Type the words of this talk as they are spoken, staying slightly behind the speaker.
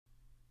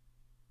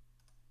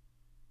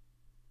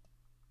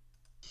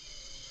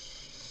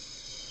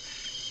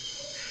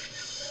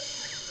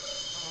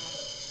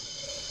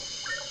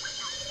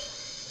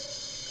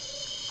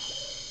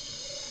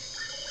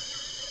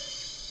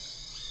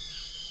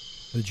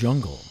The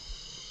jungle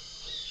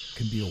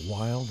can be a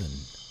wild and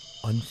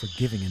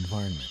unforgiving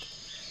environment.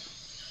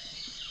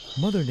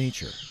 Mother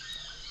Nature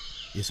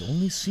is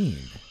only seen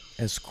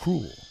as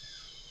cruel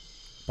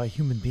by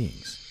human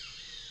beings.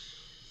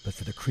 But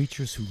for the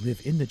creatures who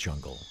live in the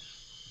jungle,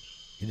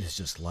 it is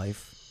just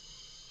life,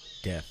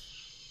 death,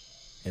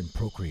 and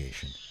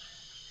procreation.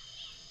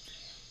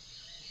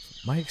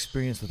 My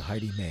experience with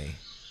Heidi May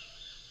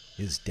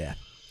is death.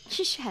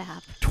 Shut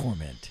up.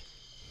 Torment,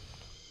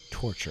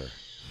 torture,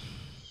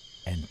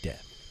 and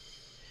death.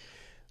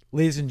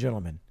 Ladies and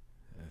gentlemen,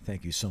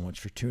 thank you so much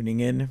for tuning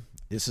in.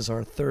 This is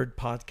our third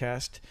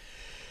podcast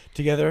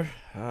together.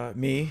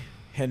 Me,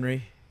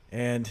 Henry,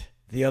 and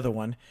the other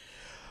one,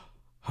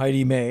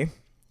 Heidi May.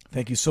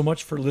 Thank you so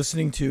much for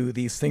listening to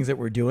these things that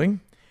we're doing.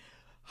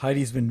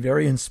 Heidi's been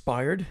very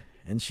inspired,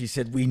 and she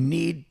said, we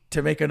need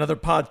to make another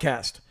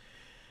podcast.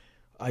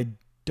 I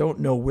don't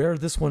know where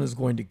this one is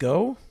going to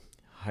go.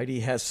 Heidi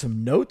has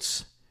some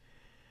notes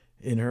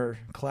in her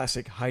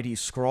classic Heidi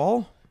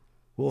scrawl.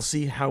 We'll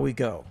see how we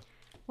go.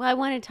 Well, I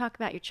wanted to talk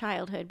about your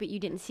childhood, but you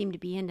didn't seem to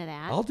be into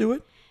that. I'll do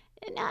it.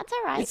 No, it's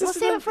all right. Is We'll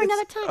this save it for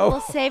another time. Oh. We'll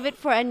save it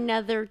for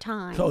another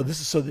time. Oh,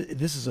 this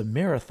is a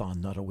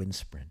marathon, not a wind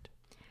sprint.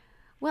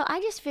 Well,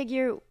 I just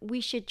figure we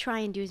should try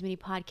and do as many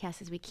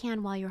podcasts as we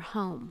can while you're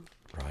home.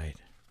 Right.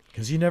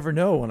 Because you never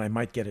know when I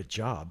might get a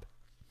job.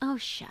 Oh,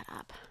 shut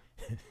up.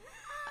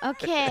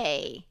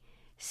 Okay.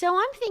 So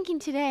I'm thinking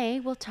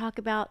today we'll talk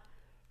about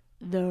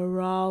the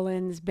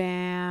Rollins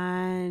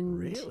Band.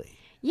 Really?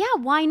 Yeah,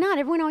 why not?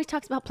 Everyone always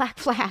talks about Black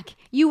Flag.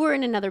 You were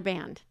in another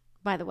band,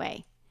 by the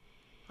way.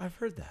 I've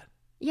heard that.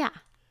 Yeah.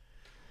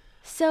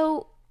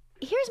 So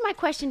here's my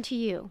question to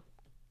you.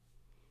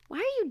 Why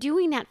are you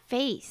doing that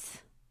face?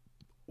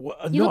 Well,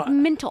 You look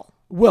mental.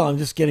 Well, I'm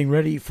just getting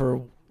ready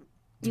for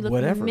You look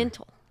whatever.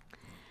 mental.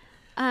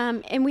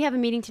 And we have a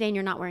meeting today and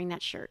you're not wearing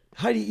that shirt.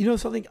 Heidi, you know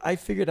something? I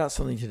figured out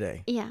something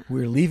today. Yeah.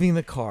 We're leaving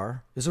the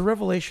car. There's a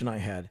revelation I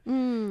had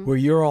where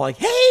you're all like,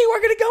 hey,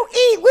 we're going to go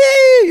eat.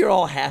 Woo! You're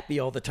all happy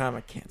all the time.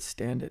 I can't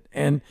stand it.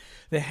 And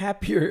the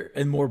happier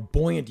and more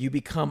buoyant you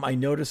become, I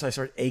notice I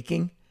start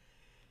aching.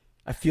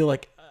 I feel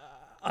like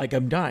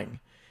I'm dying.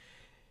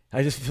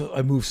 I just feel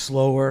I move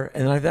slower.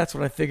 And that's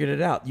when I figured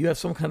it out. You have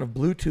some kind of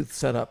Bluetooth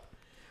setup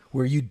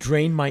where you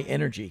drain my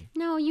energy.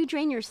 No, you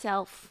drain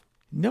yourself.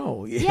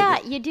 No. Yeah,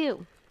 you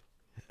do.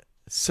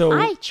 So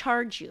I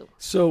charge you.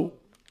 So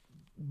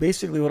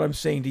basically what I'm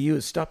saying to you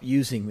is stop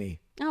using me.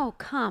 Oh,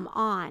 come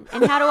on.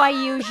 And how do I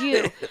use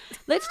you?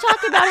 Let's talk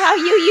about how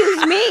you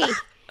use me.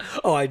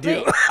 Oh, I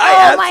do. Oh,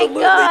 I my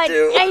absolutely God.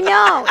 do. I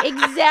know.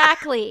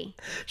 Exactly.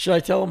 Should I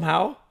tell them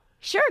how?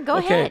 Sure, go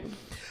ahead.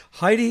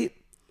 Heidi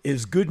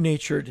is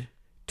good-natured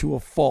to a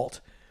fault.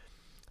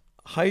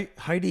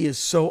 Heidi is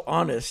so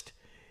honest.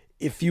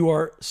 If you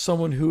are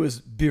someone who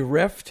is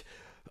bereft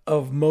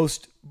of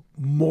most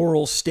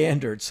moral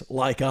standards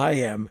like I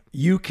am,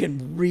 you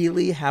can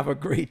really have a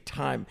great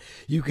time.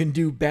 You can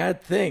do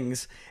bad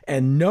things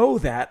and know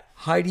that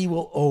Heidi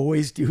will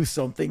always do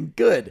something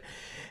good.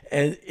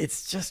 And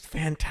it's just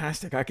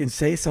fantastic. I can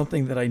say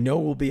something that I know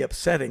will be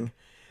upsetting,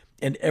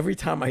 and every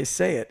time I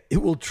say it,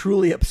 it will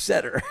truly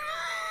upset her.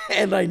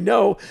 And I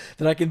know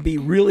that I can be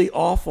really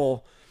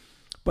awful,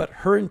 but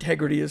her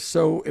integrity is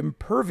so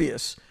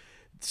impervious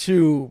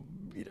to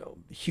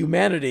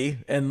humanity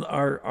and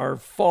our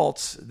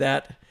faults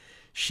that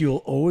she will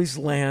always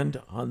land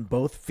on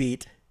both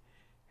feet,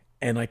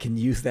 and I can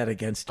use that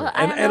against her. Well,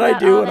 and I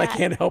do, and I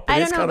can't help it. I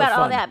It's don't know kind of about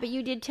all fun. that, but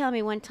you did tell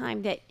me one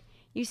time that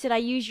you said I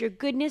use your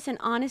goodness and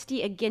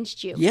honesty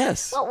against you.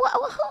 Yes. Well,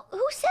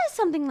 who says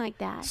something like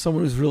that?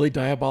 Someone who's really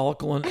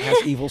diabolical and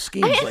has evil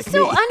schemes It's like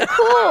so me.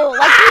 uncool.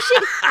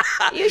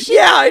 Like you should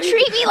Yeah,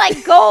 treat me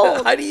like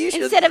gold Heidi, you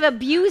should- instead of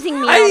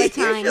abusing me all the You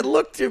time. should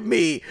look to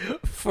me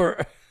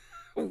for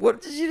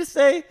what did you just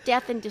say?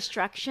 Death and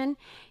destruction.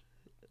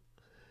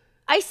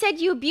 I said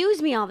you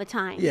abuse me all the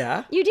time.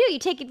 Yeah. You do. You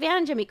take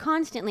advantage of me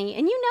constantly,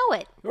 and you know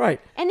it. Right.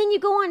 And then you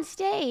go on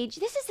stage.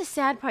 This is the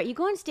sad part. You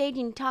go on stage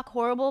and you talk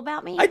horrible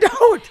about me. I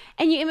don't.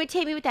 And you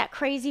imitate me with that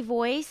crazy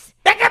voice.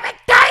 Yeah,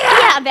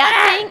 Yeah,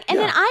 that thing. And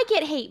then I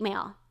get hate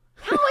mail.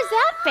 How is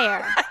that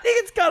fair? I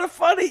think it's kind of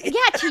funny.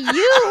 Yeah, to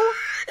you.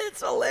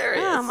 It's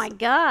hilarious. Oh, my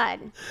God.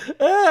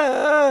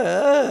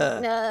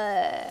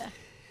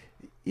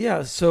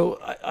 Yeah, so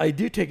I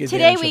do take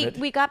Today advantage of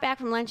it. we got back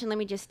from lunch, and let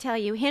me just tell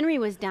you, Henry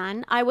was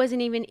done. I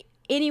wasn't even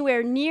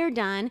anywhere near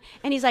done.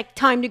 And he's like,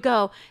 time to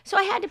go. So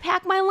I had to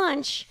pack my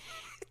lunch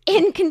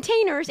in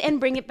containers and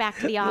bring it back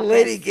to the office. The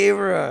lady gave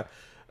her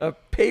a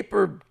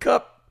paper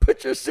cup.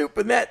 Put your soup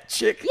in that,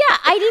 chick. Yeah,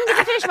 I didn't get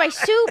to finish my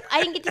soup.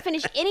 I didn't get to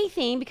finish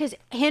anything because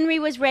Henry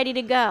was ready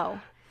to go.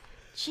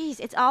 Jeez,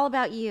 it's all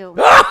about you.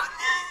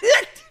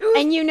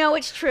 And you know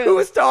it's true. Who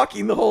was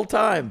talking the whole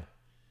time?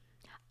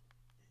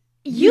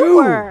 You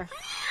were.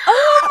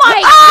 Oh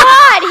my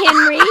God,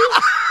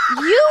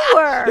 Henry. You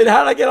were. Then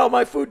how'd I get all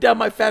my food down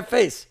my fat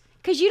face?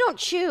 Because you don't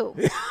chew.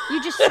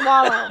 You just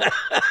swallow.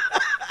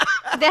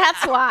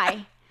 That's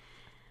why.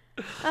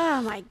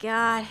 Oh my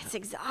God, it's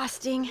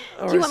exhausting.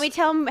 Or Do you want me to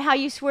tell him how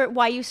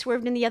why you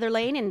swerved in the other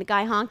lane and the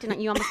guy honked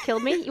and you almost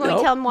killed me? You want me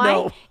to tell him why?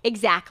 No.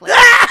 Exactly.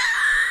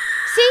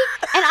 See,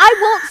 and I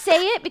won't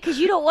say it because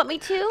you don't want me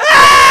to.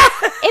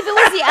 If it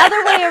was the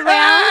other way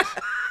around,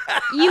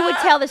 you would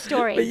tell the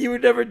story. But you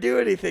would never do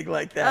anything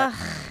like that.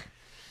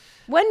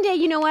 One day,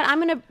 you know what?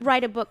 I'm going to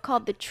write a book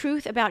called The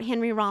Truth About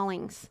Henry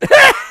Rollins.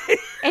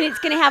 And it's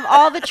going to have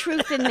all the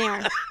truth in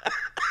there.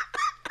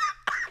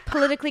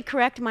 Politically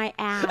correct my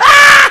ass.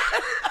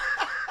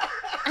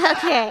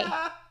 Okay.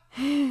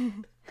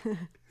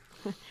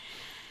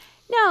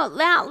 No,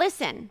 now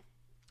listen.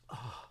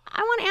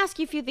 I want to ask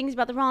you a few things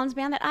about the Rollins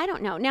Band that I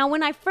don't know. Now,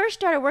 when I first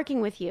started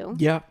working with you,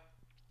 Yeah.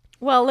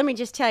 well, let me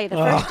just tell you the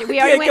first day.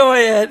 Go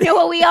ahead. No,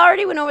 well, we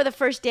already went over the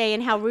first day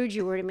and how rude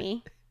you were to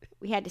me.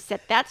 We had to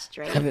set that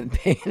straight. I've been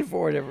paying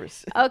for it ever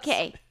since.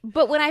 Okay,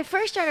 but when I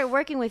first started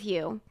working with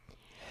you,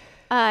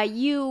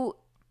 you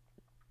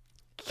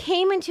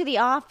came into the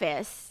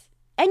office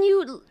and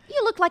you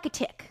looked like a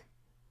tick.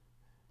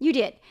 You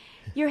did.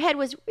 Your head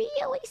was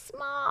really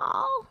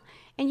small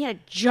and you had a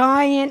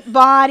giant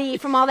body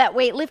from all that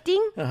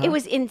weightlifting. It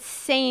was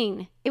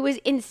insane. It was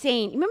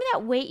insane. You remember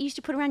that weight you used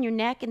to put around your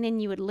neck and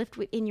then you would lift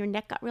and your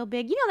neck got real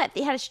big? You know that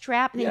they had a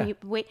strap and then you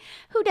wait.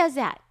 Who does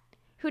that?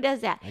 Who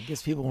does that? I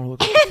guess people want to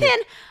look at And then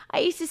I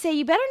used to say,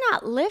 you better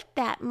not lift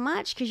that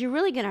much because you're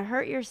really going to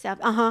hurt yourself.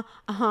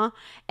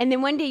 And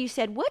then one day you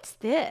said, what's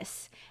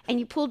this? And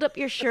you pulled up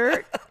your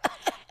shirt.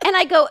 And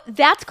I go,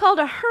 that's called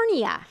a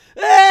hernia.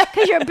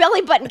 Because your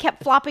belly button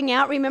kept flopping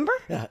out, remember?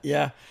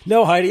 Yeah.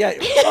 No, Heidi.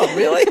 Oh,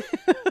 really?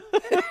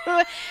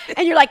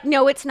 And you're like,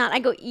 no, it's not. I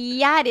go,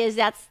 yeah, it is.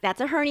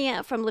 That's a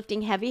hernia from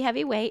lifting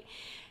heavy weight.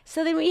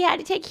 So then we had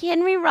to take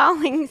Henry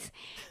Rollins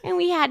and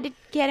we had to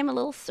get him a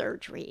little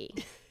surgery.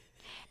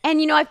 And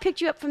you know, I've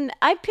picked you up from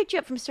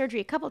surgery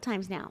a couple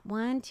times now.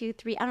 1, 2,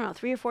 3, I don't know,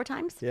 3 or 4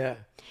 times. Yeah.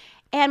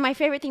 And my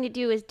favorite thing to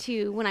do is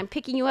when I'm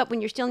picking you up when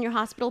you're still in your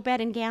hospital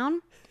bed and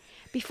gown,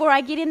 before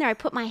I get in there, I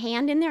put my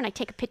hand in there and I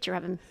take a picture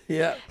of him.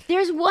 Yeah.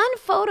 There's one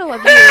photo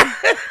of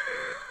you.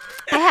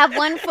 I have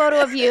one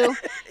photo of you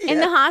in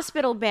the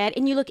hospital bed,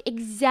 and you look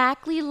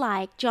exactly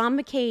like John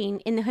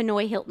McCain in the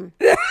Hanoi Hilton.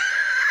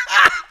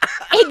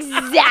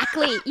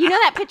 Exactly. You know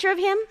that picture of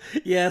him?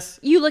 Yes.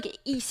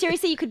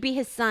 Seriously, you could be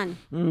his son.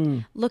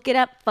 Look it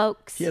up,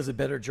 folks. He has a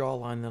better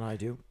jawline than I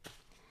do.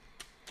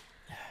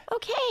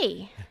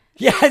 Okay.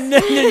 Yeah, and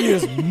then you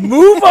just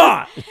move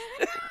on.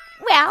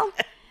 Well,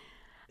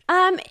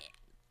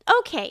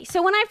 okay.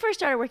 So when I first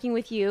started working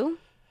with you,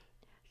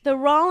 the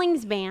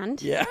Rollins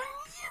Band Yeah.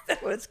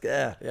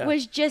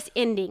 was just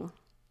ending,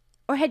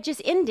 or had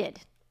just ended,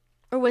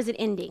 or was it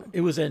ending?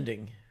 It was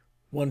ending.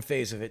 One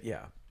phase of it,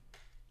 yeah.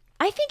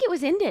 I think it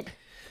was ended.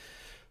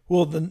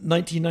 Well, the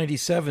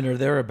 1997 or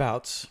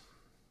thereabouts.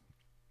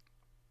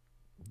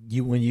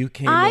 When you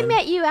came I in.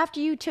 met you after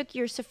you took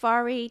your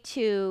safari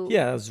to...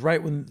 Yeah, it was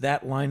right when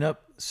that lineup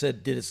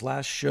did its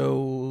last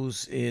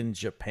shows in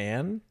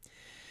Japan.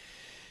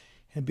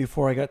 And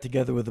before I got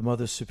together with the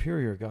Mother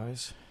Superior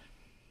guys.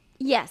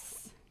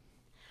 Yes.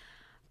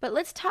 But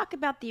let's talk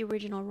about the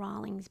original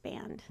Rollins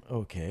Band.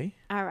 Okay.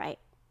 All right.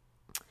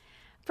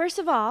 First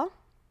of all,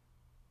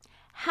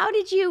 how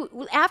did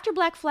you, after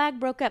Black Flag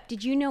broke up,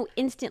 did you know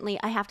instantly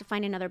I have to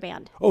find another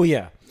band? Oh,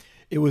 yeah.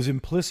 It was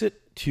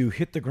implicit to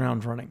hit the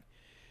ground running.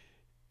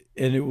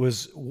 And it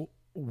was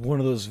one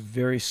of those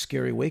very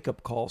scary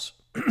wake-up calls.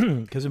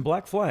 Because in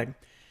Black Flag,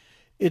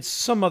 it's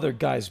some other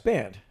guy's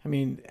band. I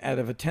mean, out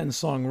of a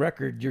 10-song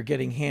record, you're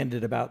getting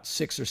handed about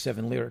 6 or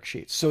 7 lyric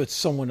sheets. So it's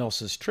someone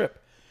else's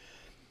trip.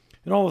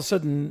 And all of a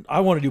sudden,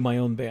 I want to do my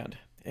own band.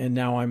 And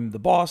now I'm the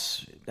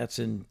boss. That's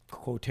in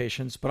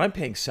quotations. But I'm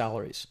paying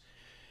salaries.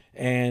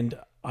 And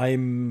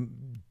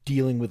I'm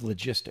dealing with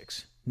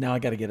logistics. Now I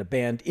got to get a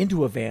band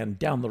into a van,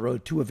 down the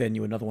road to a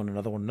venue, another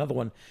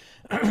one,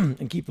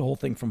 and keep the whole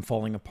thing from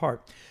falling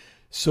apart.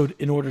 So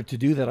in order to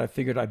do that, I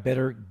figured I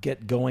better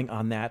get going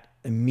on that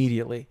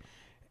immediately.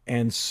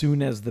 And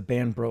soon as the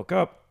band broke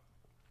up,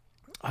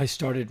 I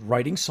started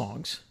writing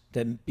songs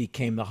that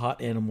became the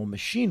Hot Animal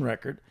Machine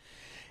record.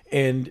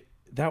 And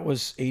that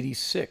was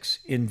 86.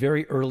 In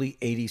very early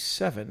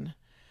 87,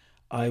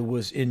 I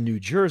was in New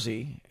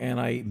Jersey and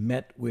I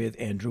met with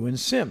Andrew and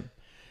Sim,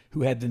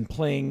 who had been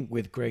playing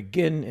with Greg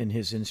Ginn and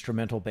his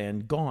instrumental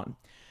band Gone.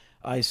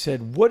 I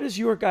said, what is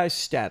your guys'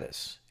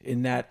 status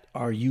in that?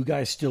 Are you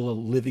guys still a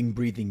living,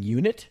 breathing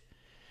unit?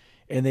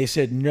 And they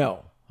said,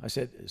 no. I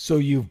said, so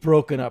you've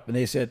broken up? And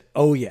they said,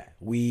 oh yeah,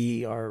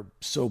 we are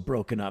so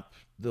broken up.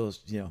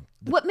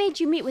 What made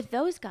you meet with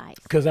those guys?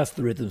 Because that's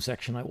the rhythm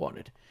section I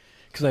wanted.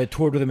 Because I had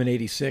toured with them in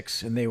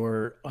 86 and they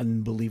were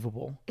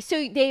unbelievable.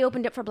 So they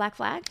opened up for Black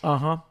Flag?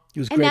 Uh-huh.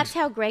 And that's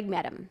how Greg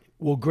met him.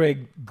 Well,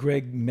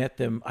 Greg met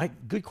them.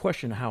 Good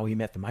question how he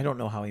met them. I don't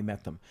know how he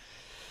met them.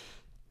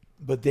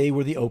 But they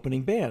were the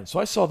opening band. So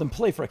I saw them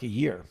play for like a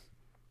year.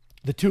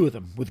 The two of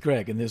them with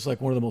Greg. And there's like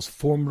one of the most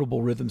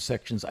formidable rhythm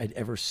sections I'd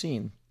ever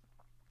seen.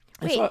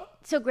 Wait,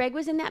 so Greg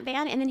was in that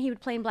band and then he would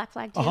play in Black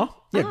Flag too?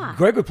 Yeah,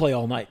 Greg would play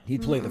all night.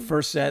 He'd play the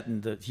first set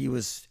and he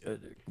was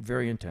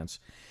very intense.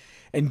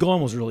 And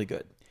Gone was really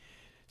good.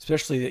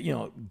 Especially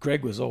that,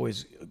 Greg was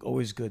always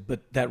good,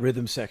 but that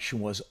rhythm section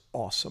was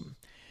awesome.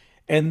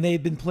 And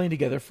they'd been playing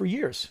together for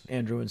years,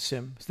 Andrew and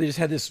Sim. So they just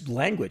had this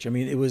language. I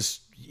mean,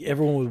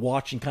 everyone would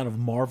watch and kind of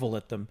marvel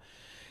at them.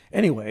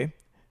 Anyway,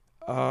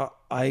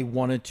 I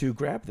wanted to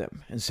grab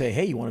them and say,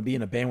 hey, you want to be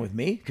in a band with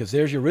me? Because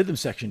there's your rhythm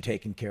section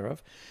taken care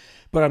of.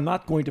 But I'm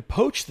not going to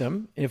poach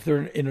them. If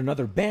they're in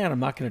another band, I'm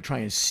not going to try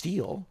and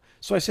steal.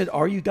 So I said,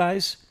 are you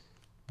guys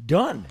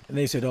done? And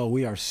they said, oh,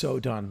 we are so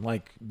done.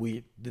 Like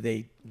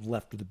they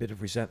left with a bit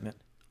of resentment.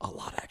 A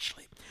lot,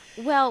 actually.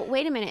 Well,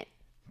 wait a minute.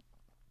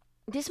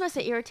 This must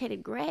have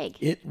irritated Greg.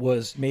 It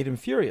made him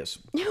furious.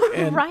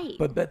 Right.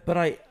 But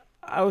I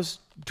was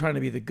trying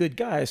to be the good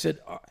guy. I said,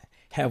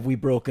 have we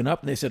broken up?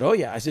 And they said, oh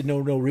yeah. I said, no,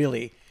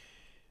 really.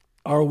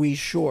 Are we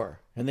sure?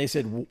 And they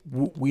said,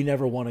 we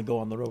never want to go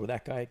on the road with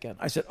that guy again.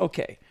 I said,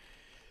 okay,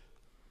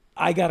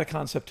 I got a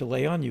concept to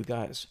lay on you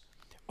guys.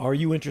 Are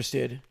you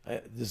interested?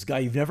 This guy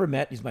you've never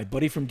met, he's my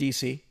buddy from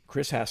DC,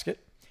 Chris Haskett.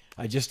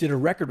 I just did a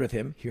record with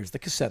him. Here's the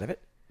cassette of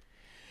it.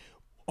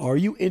 Are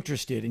you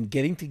interested in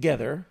getting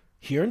together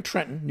here in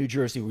Trenton, New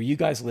Jersey, where you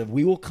guys live?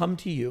 We will come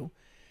to you,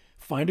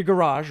 find a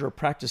garage or a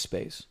practice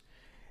space,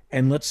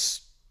 and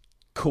let's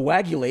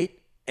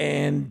coagulate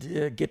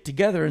and get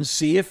together and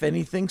see if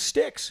anything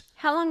sticks.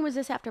 How long was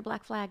this after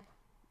Black Flag?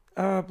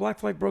 Black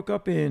Flag broke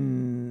up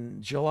in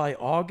July,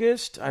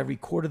 August. I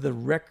recorded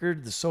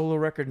the solo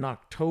record in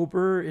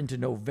October into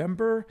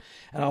November.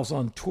 And I was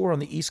on tour on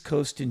the East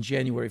Coast in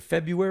January,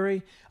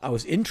 February. I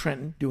was in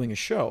Trenton doing a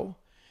show.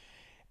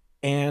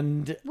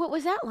 And what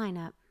was that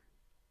lineup?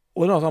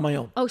 Well, no, I was on my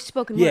own. Oh,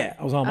 spoken word. Yeah,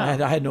 I was on my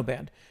I had no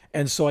band.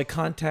 And so I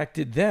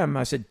contacted them.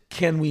 I said,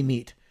 can we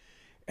meet?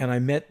 And I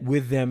met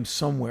with them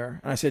somewhere.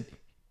 And I said,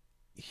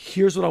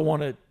 here's what I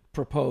want to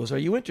propose. Are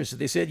you interested?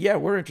 They said, yeah,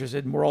 we're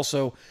interested. And we're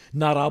also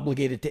not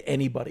obligated to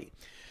anybody,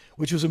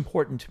 which was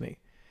important to me.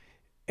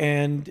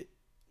 And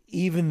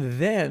even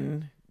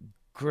then,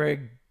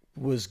 Greg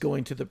was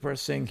going to the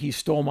press saying he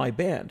stole my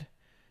band.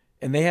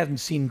 And they hadn't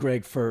seen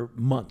Greg for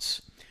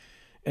months.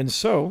 And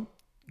so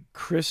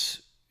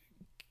Chris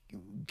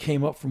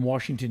came up from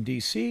Washington,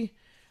 D.C.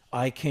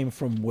 I came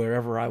from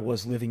wherever I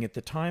was living at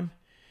the time.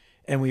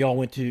 And we all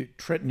went to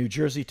Trenton, New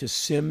Jersey, to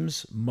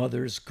Sim's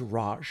mother's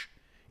garage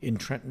in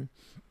Trenton.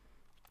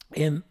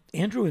 And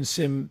Andrew and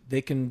Sim,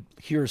 they can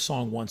hear a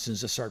song once and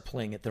just start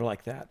playing it. They're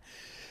like that.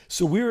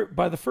 So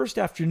by the first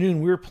afternoon,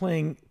 we were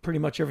playing pretty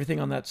much everything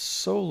on that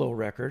solo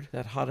record,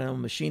 that Hot Animal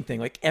Machine thing,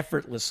 like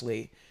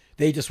effortlessly.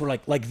 They just were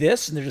like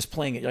this, and they're just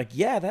playing it. Like,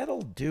 yeah,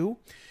 that'll do.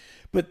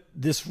 But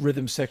this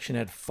rhythm section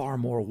had far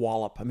more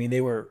wallop. I mean, they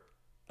were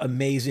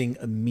amazing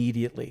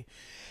immediately.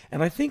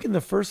 And I think in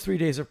the first 3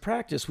 days of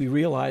practice, we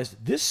realized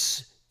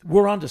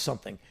we're onto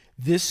something.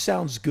 This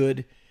sounds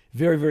good.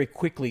 Very, very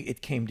quickly,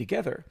 it came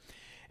together.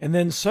 And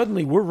then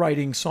suddenly we're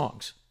writing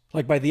songs.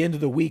 Like by the end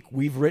of the week,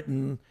 we've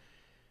written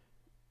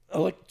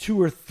like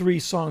 2 or 3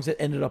 songs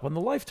that ended up on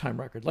the Lifetime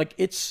record. Like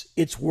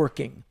it's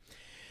working.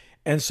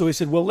 And so he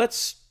said, well,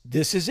 this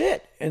is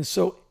it. And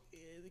so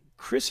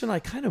Chris and I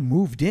kind of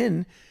moved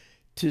in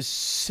to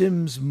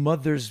Sim's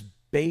mother's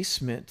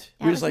basement.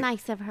 That was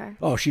nice of her.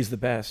 Oh, she's the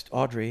best,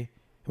 Audrey.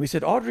 And we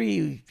said,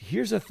 Audrey,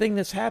 here's a thing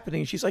that's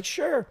happening. And she's like,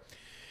 sure.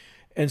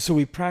 And so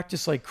we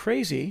practiced like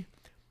crazy,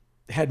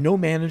 had no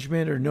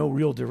management or no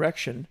real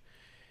direction,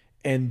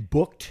 and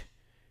booked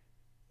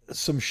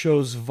some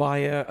shows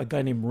via a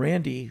guy named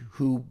Randy,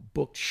 who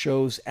booked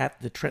shows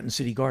at the Trenton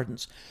City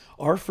Gardens.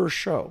 Our first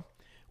show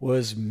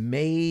was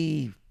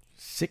May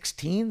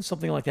 16,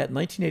 something like that,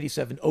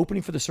 1987,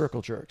 opening for the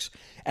Circle Jerks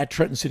at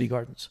Trenton City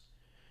Gardens.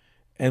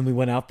 And we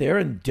went out there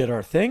and did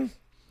our thing,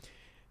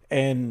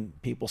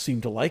 and people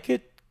seemed to like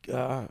it.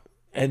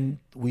 And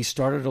we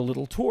started a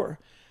little tour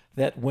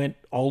that went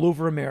all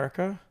over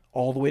America,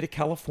 all the way to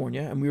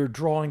California. And we were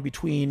drawing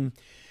between,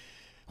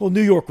 well,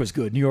 New York was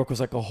good. New York was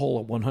like a hole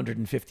of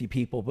 150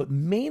 people, but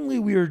mainly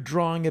we were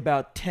drawing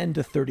about 10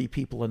 to 30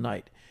 people a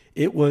night.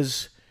 It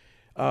was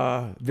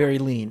very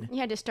lean. You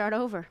had to start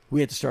over.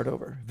 We had to start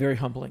over. Very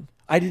humbling.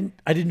 I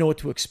didn't know what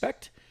to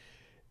expect,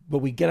 but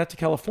we get out to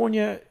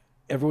California.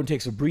 Everyone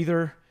takes a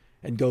breather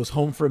and goes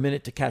home for a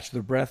minute to catch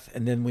their breath.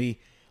 And then we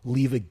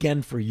leave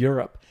again for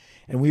Europe.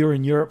 And we were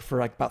in Europe for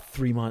like about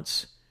 3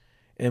 months.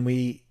 And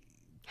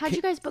how'd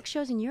you guys book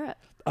shows in Europe?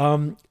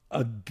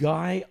 A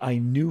guy I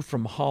knew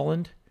from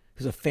Holland,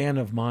 who's a fan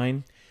of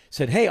mine,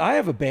 said, hey, I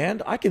have a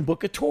band. I can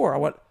book a tour. I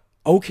went,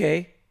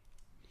 okay.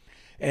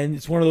 And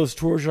it's one of those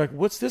tours you're like,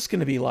 what's this going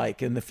to be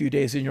like? And a few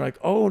days in, you're like,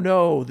 oh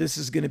no, this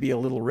is going to be a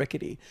little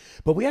rickety.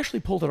 But we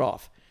actually pulled it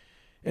off.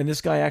 And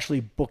this guy actually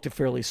booked a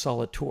fairly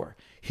solid tour.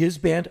 His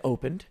band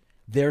opened.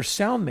 Their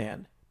sound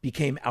man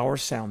became our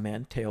sound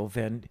man, Theo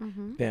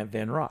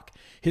Van Rock.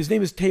 His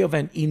name is Theo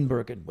Van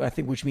Eenbergen, I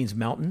think, which means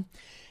mountain.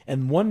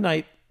 And one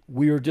night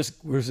we're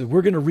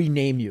going to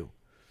rename you.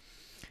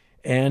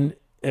 And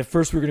at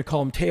first we were going to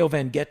call him Theo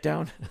Van Get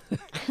Down.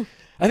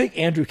 I think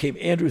Andrew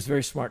is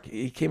very smart.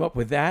 He came up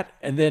with that.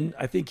 And then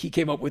I think he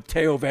came up with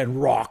Theo Van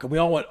Rock. And we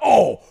all went,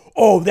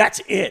 oh,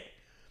 that's it.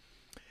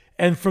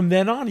 And from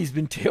then on, he's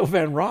been Theo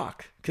Van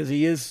Rock because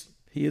he is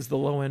He is the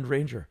low-end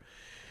ranger.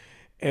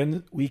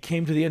 And we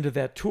came to the end of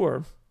that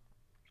tour,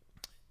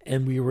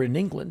 and we were in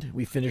England.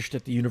 We finished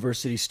at the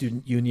University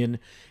Student Union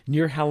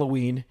near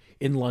Halloween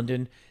in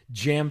London,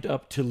 jammed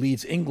up to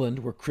Leeds, England,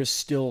 where Chris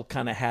still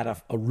kind of had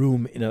a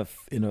room in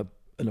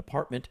an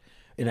apartment,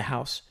 in a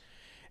house.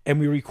 And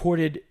we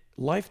recorded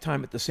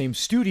Lifetime at the same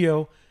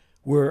studio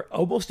where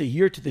almost a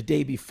year to the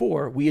day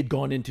before we had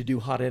gone in to do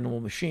Hot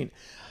Animal Machine.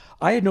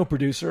 I had no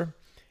producer,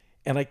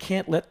 and I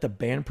can't let the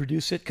band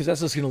produce it because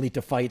that's just going to lead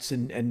to fights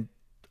and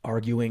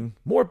arguing.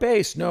 More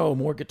bass, no,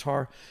 more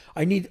guitar.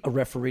 I need a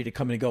referee to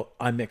come in and go,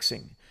 I'm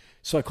mixing.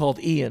 So I called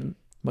Ian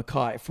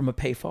Mackay from a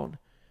payphone.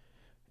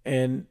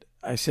 And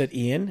I said,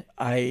 Ian,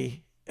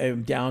 I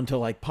am down to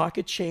like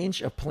pocket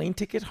change, a plane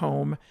ticket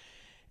home,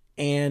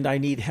 and I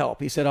need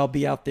help. He said, I'll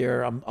be out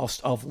there.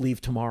 I'll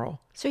leave tomorrow.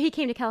 So he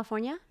came to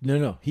California?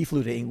 No. He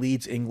flew to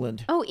Leeds,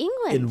 England. Oh,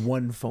 England. In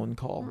one phone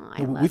call.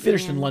 Oh, we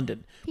finished Ian. in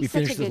London. He's we such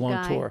finished a this good long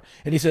guy. tour.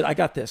 And he said, I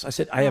got this. I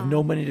said, I have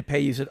no money to pay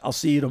you. He said, I'll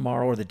see you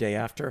tomorrow or the day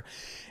after.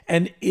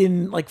 And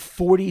in like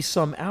 40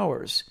 some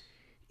hours,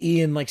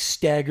 Ian like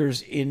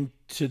staggers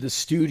into the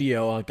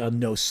studio like on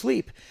no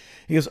sleep.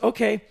 He goes,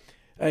 okay.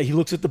 He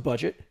looks at the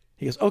budget.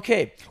 He goes,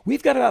 okay,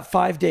 we've got about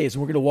 5 days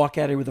and we're going to walk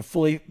out here with a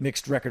fully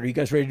mixed record. Are you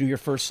guys ready to do your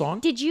first song?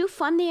 Did you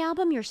fund the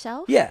album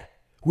yourself? Yeah,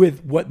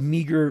 with what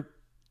meager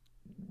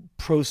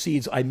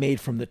proceeds I made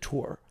from the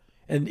tour.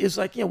 And it's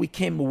like, we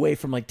came away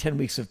from like 10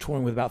 weeks of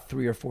touring with about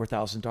 $3,000 or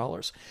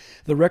 $4,000.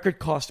 The record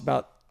cost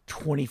about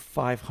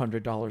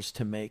 $2,500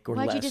 to make or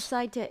less. Why'd you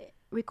decide to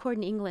record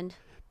in England?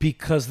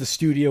 Because the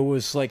studio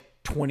was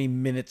like 20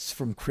 minutes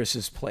from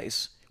Chris's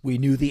place. We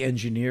knew the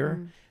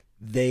engineer.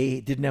 They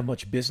didn't have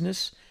much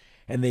business.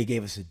 And they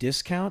gave us a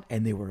discount,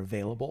 and they were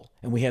available.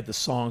 And we had the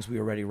songs we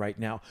were ready right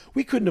now.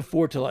 We couldn't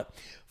afford to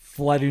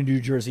fly to New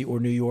Jersey or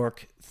New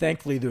York.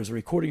 Thankfully, there was a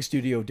recording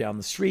studio down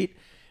the street.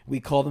 We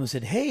called them and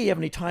said, hey, you have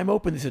any time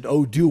open? They said,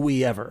 oh, do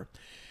we ever?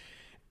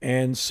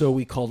 And so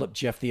we called up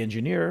Jeff, the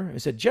engineer. I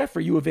said, Jeff,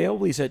 are you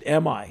available? He said,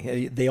 am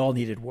I? They all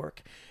needed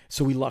work.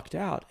 So we lucked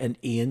out. And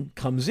Ian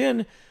comes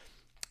in,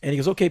 and he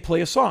goes, okay,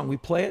 play a song. We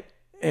play it,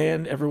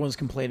 and everyone's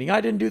complaining.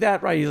 I didn't do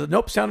that right. He said,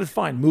 nope, sounded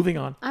fine. Moving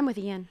on. I'm with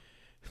Ian.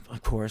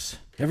 Of course.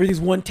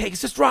 Everything's one take.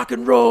 It's just rock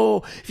and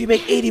roll. If you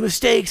make 80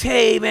 mistakes,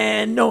 hey,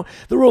 man, no.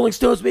 The Rolling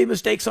Stones made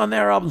mistakes on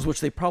their albums,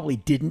 which they probably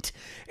didn't.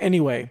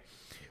 Anyway,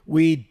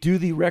 we do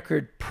the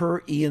record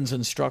per Ian's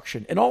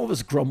instruction. And all of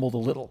us grumbled a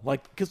little,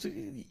 because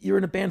you're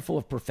in a band full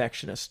of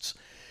perfectionists.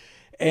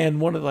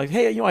 And one of the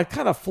hey, I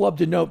kind of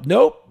flubbed a note.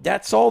 Nope,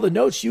 that's all the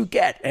notes you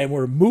get. And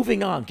we're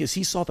moving on because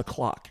he saw the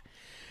clock.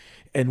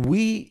 And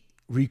we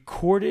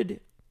recorded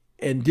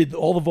and did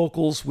all the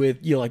vocals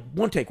with,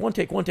 one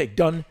take,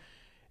 done.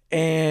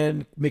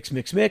 And mix,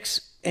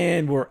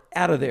 and we're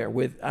out of there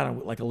with,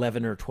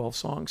 11 or 12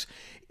 songs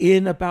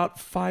in about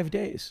 5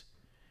 days.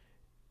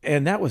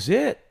 And that was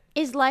it.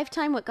 Is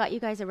Lifetime what got you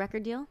guys a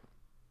record deal?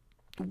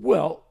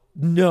 Well,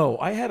 no.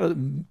 I had a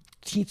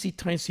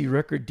teensy-tiny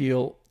record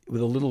deal with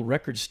a little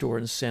record store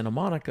in Santa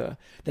Monica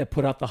that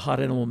put out the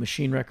Hot Animal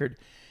Machine record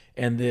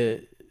and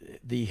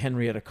the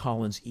Henrietta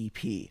Collins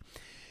EP.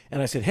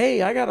 And I said,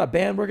 hey, I got a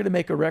band. We're going to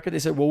make a record. They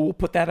said, well, we'll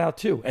put that out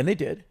too. And they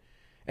did.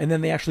 And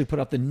then they actually put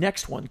out the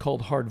next one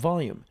called Hard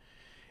Volume.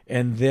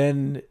 And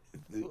then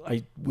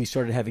we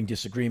started having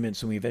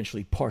disagreements, and we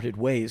eventually parted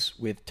ways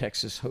with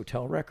Texas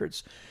Hotel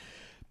Records.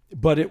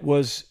 But it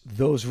was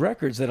those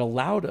records that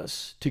allowed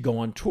us to go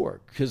on tour,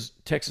 because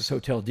Texas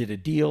Hotel did a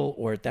deal,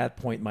 or at that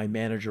point, my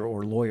manager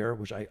or lawyer,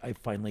 which I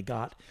finally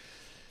got,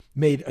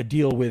 made a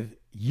deal with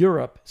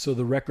Europe. So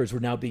the records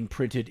were now being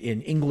printed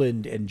in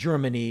England and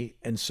Germany.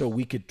 And so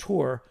we could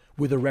tour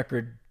with a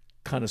record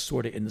kind of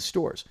sort of in the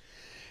stores.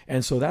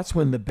 And so that's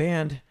when the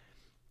band,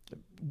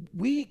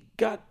 we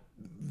got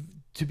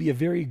to be a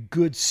very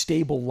good,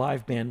 stable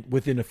live band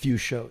within a few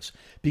shows,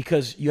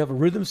 because you have a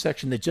rhythm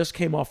section that just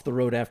came off the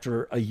road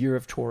after a year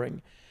of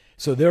touring.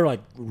 So they're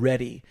like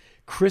ready.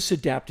 Chris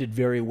adapted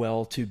very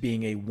well to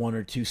being a 1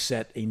 or 2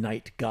 set a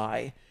night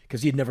guy,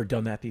 because he had never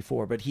done that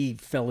before, but he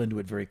fell into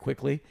it very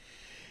quickly.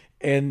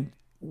 And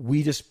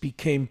we just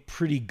became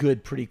pretty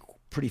good, pretty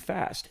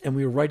fast. And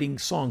we were writing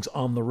songs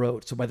on the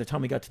road. So by the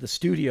time we got to the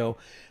studio,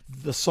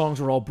 the songs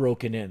were all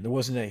broken in. There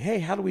wasn't a, hey,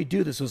 how do we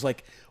do this? It was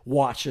like,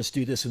 watch us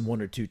do this in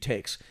 1 or 2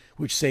 takes,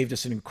 which saved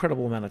us an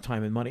incredible amount of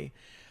time and money.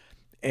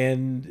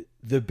 And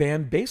the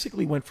band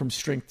basically went from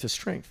strength to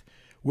strength,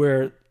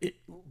 where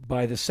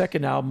by the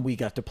second album, we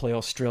got to play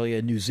Australia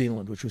and New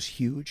Zealand, which was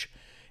huge.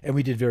 And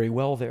we did very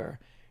well there.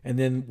 And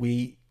then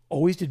we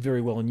always did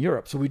very well in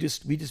Europe. So we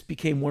just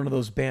became one of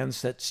those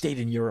bands that stayed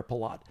in Europe a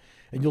lot.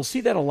 And you'll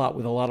see that a lot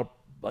with a lot of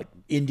like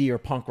indie or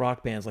punk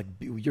rock bands. Like,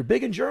 you're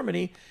big in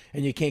Germany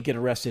and you can't get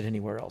arrested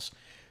anywhere else.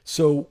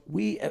 So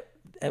we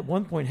at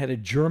one point had a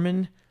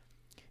German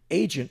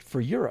agent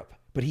for Europe,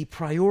 but he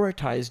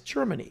prioritized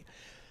Germany.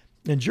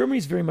 And Germany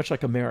is very much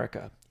like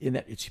America in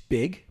that it's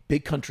big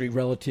country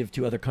relative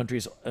to other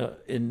countries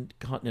in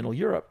continental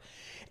Europe.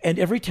 And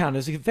every town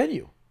has a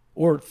venue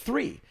or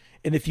 3.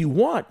 And if you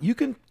want, you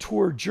can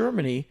tour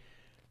Germany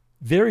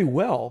very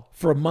well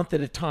for a month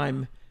at a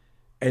time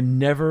and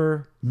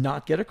never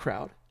not get a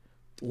crowd.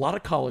 A lot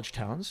of college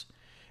towns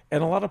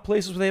and a lot of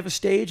places where they have a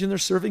stage and they're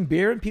serving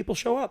beer and people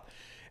show up.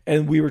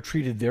 And we were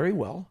treated very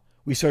well.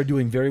 We started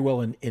doing very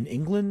well in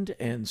England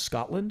and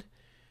Scotland,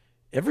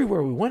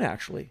 everywhere we went,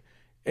 actually.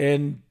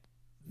 And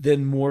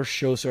then more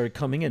shows started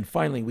coming in.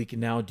 Finally, we can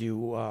now do,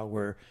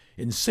 we're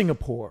in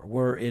Singapore,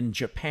 we're in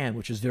Japan,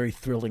 which is very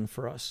thrilling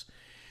for us.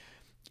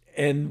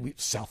 And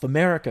South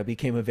America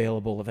became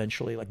available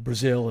eventually, like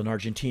Brazil and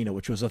Argentina,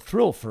 which was a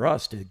thrill for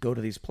us to go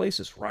to these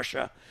places.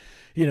 Russia,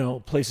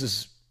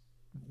 places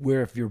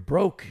where if you're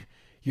broke,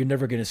 you're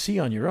never going to see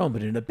on your own.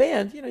 But in a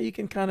band, you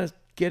can kind of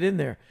get in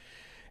there.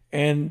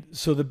 And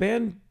so the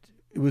band,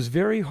 it was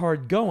very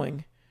hard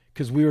going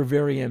because we were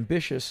very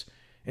ambitious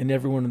and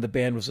everyone in the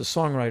band was a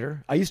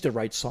songwriter. I used to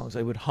write songs.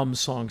 I would hum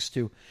songs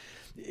too.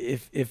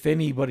 If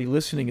anybody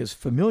listening is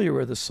familiar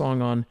with the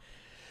song on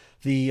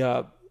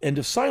the End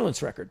of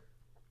Silence record,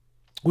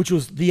 which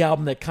was the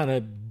album that kind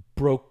of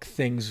broke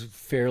things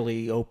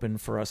fairly open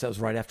for us. That was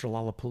right after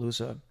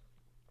Lollapalooza.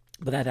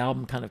 But that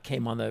album kind of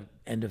came on the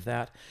end of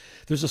that.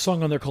 There's a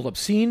song on there called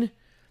Obscene,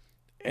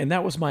 and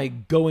that was my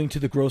going to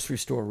the grocery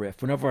store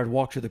riff. Whenever I'd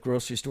walk to the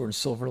grocery store in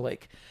Silver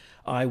Lake,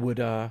 I would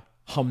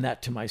hum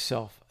that to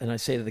myself. And I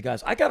say to the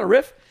guys, I got a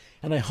riff.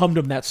 And I hummed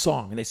them that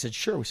song. And they said,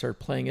 sure. We started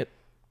playing it.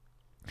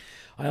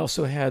 I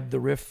also had the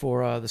riff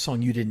for the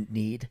song You Didn't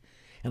Need.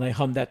 And I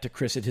hummed that to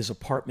Chris at his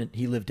apartment.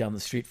 He lived down the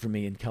street from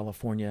me in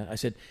California. I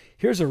said,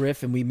 here's a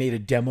riff. And we made a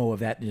demo of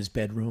that in his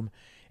bedroom.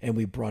 And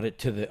we brought it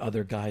to the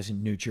other guys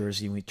in New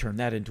Jersey. And we turned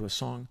that into a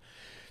song.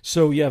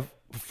 So you have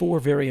 4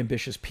 very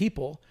ambitious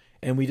people.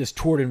 And we just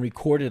toured and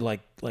recorded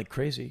like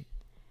crazy.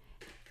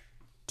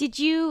 Did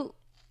you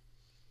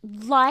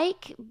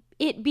like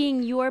it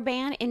being your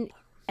band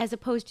as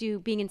opposed to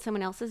being in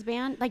someone else's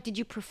band? Like, did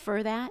you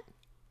prefer that?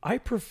 I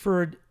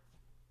preferred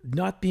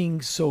not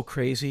being so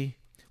crazy.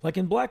 Like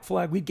in Black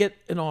Flag, we'd get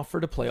an offer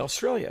to play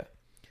Australia.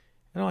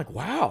 And I'm like,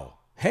 wow,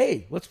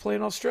 hey, let's play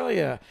in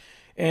Australia.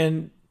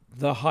 And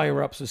the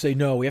higher-ups would say,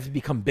 no, we have to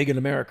become big in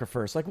America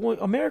first. Like, well,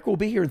 America will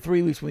be here in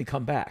 3 weeks when we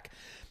come back.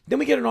 Then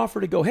we get an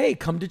offer to go, hey,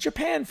 come to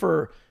Japan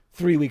for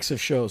 3 weeks of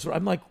shows.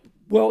 I'm like,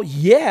 well,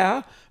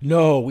 yeah.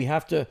 No, we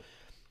have to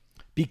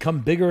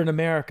become bigger in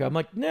America. I'm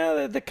like,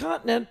 no, the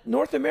continent,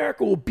 North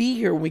America will be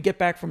here when we get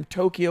back from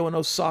Tokyo and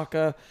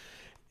Osaka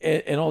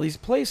and all these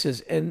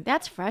places. And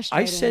that's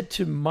frustrating. I said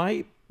to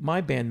my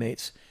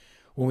bandmates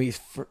when we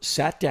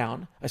sat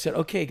down, I said,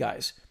 okay,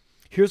 guys,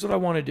 here's what I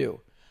want to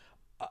do.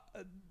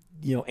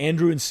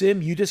 Andrew and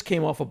Sim, you just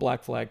came off a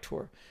Black Flag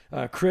tour.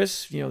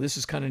 Chris, this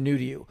is kind of new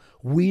to you.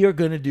 We are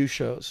going to do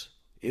shows.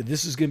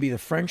 This is going to be the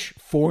French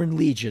Foreign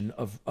Legion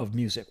of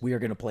music. We are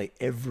going to play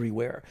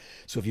everywhere.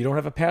 So if you don't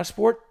have a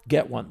passport,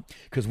 get one,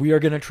 because we are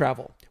going to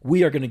travel.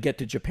 We are going to get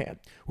to Japan.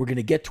 We're going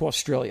to get to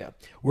Australia.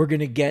 We're going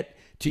to get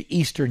to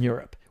Eastern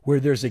Europe. Where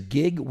there's a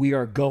gig, we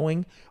are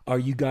going. Are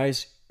you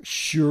guys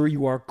sure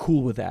you are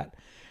cool with that?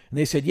 And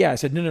they said, yeah. I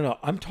said, no.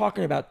 I'm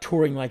talking about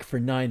touring like for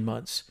 9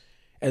 months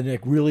and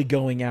like really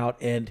going out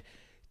and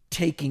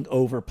taking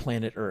over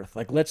planet Earth.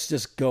 Like, let's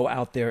just go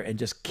out there and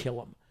just kill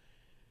them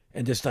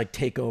and just like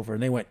take over.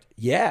 And they went,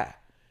 yeah.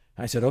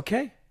 I said,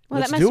 okay, well,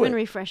 let's that must do have been it.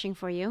 refreshing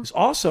for you. It's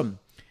awesome.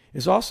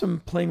 It's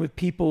awesome playing with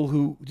people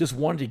who just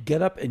wanted to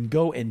get up and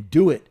go and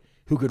do it,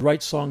 who could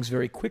write songs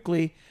very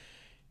quickly.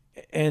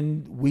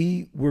 And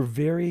we were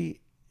very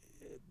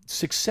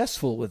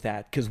successful with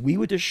that because we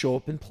would just show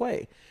up and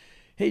play.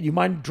 Hey, do you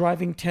mind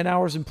driving 10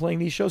 hours and playing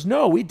these shows?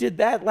 No, we did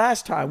that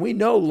last time. We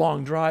know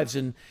long drives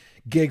and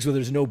gigs where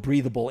there's no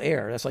breathable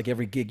air. That's like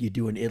every gig you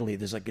do in Italy.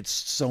 There's like, it's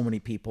so many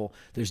people.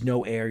 There's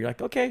no air. You're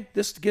like, okay,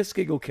 this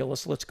gig will kill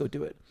us. Let's go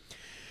do it.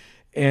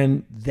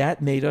 And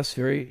that made us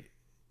very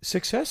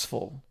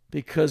successful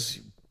because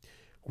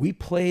we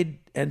played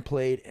and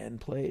played and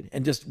played.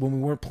 And just when we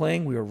weren't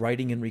playing, we were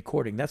writing and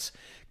recording. That's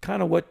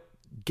kind of what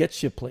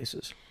gets you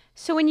places.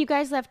 So when you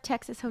guys left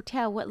Texas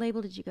Hotel, what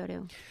label did you go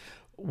to?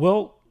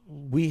 Well,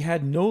 we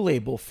had no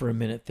label for a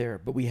minute there,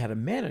 but we had a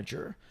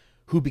manager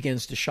who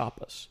begins to shop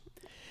us.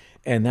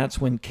 And that's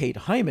when Kate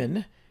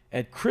Hyman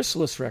at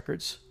Chrysalis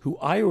Records, who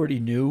I already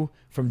knew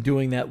from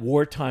doing that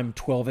wartime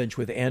 12-inch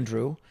with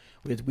Andrew.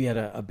 We had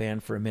a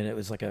band for a minute. It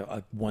was like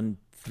a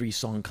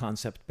 3-song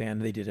concept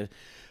band. They did a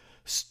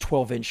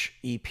 12-inch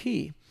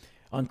EP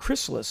on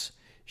Chrysalis.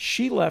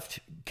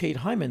 Kate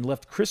Hyman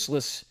left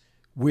Chrysalis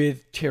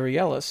with Terry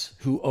Ellis,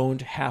 who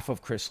owned half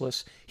of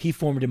Chrysalis. He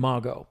formed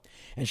Imago.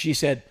 And she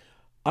said,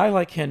 I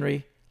like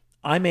Henry.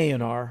 I'm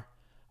A&R.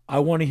 I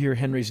want to hear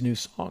Henry's new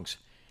songs.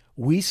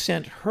 We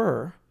sent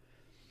her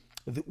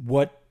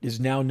what is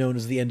now known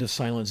as the End of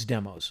Silence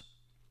demos,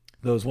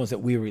 those ones that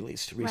we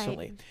released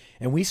recently. Right.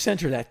 And we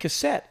sent her that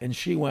cassette, and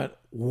she went,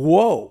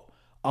 whoa,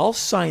 I'll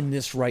sign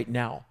this right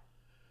now.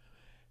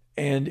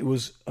 And it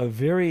was a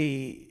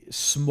very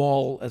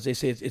small, as they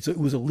say, it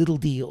was a little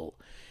deal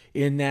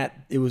in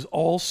that it was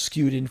all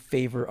skewed in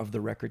favor of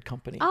the record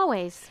company.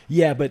 Always.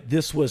 Yeah, but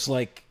this was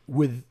like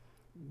with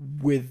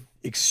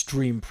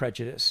extreme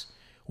prejudice,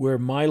 where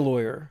my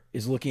lawyer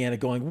is looking at it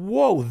going,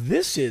 whoa,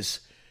 this is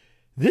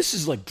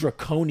like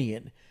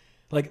draconian.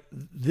 Like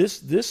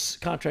this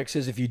contract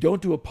says if you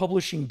don't do a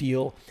publishing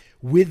deal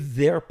with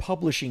their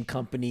publishing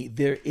company,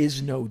 there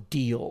is no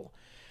deal.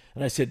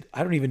 And I said,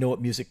 I don't even know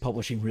what music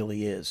publishing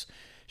really is.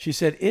 She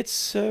said,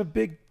 it's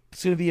going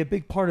to be a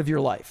big part of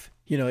your life.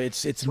 You know,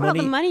 it's where money.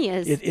 all the money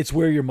is. It's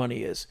where your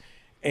money is.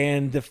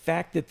 And the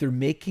fact that they're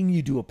making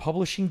you do a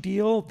publishing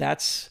deal,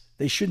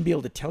 they shouldn't be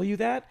able to tell you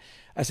that.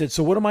 I said,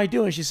 so what am I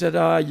doing? She said,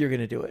 you're going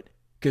to do it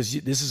because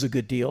this is a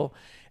good deal.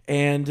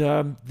 And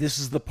this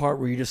is the part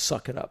where you just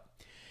suck it up.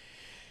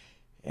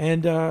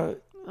 And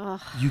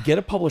you get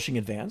a publishing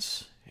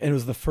advance. And it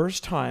was the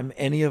first time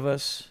any of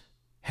us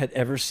had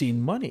ever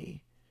seen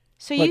money.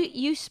 So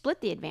you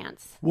split the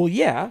advance. Well,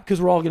 yeah,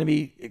 because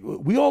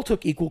we all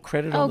took equal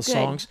credit on the good.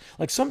 songs.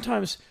 Like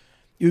sometimes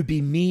it would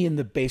be me and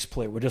the bass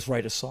player would just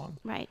write a song.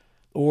 Right.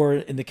 Or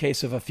in the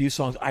case of a few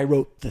songs, I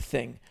wrote the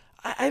thing.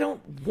 I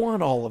don't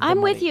want all of the I'm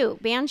money. with you.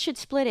 Bands should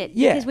split it.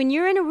 Yeah. Because when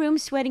you're in a room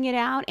sweating it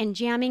out and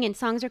jamming and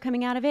songs are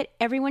coming out of it,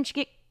 everyone should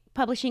get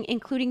publishing,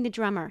 including the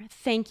drummer.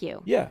 Thank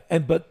you. Yeah,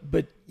 and but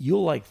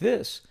you'll like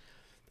this.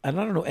 And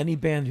I don't know any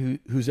band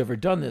who's ever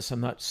done this. I'm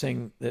not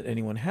saying that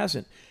anyone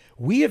hasn't.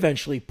 We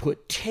eventually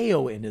put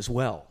Teo in as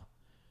well.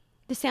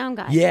 The sound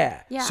guy.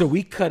 Yeah. Yeah. So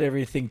we cut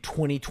everything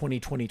 20, 20,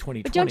 20,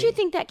 20, But 20. don't you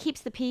think that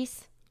keeps the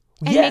peace?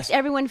 And Yes. makes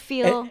everyone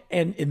feel...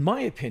 And in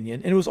my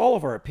opinion, and it was all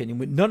of our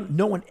opinion,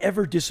 no one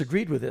ever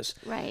disagreed with this.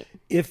 Right.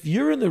 If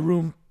you're in the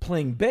room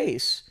playing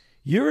bass,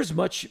 you're as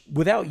much,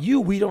 without you,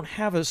 we don't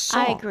have a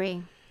song. I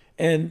agree.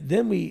 And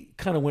then we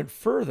kind of went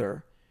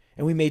further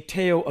and we made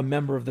Teo a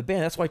member of the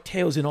band. That's why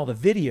Teo's in all the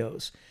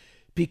videos,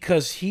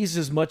 because he's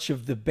as much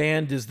of the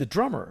band as the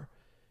drummer.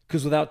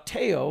 Because without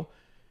Teo,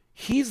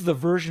 he's the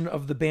version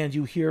of the band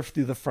you hear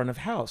through the front of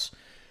house.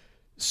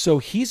 So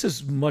he's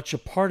as much a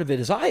part of it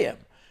as I am.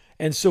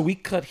 And so we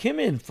cut him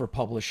in for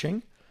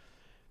publishing.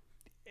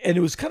 And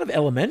it was kind of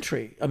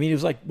elementary. I mean, it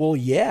was like, well,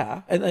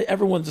 yeah. And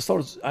everyone just thought, it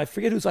was, I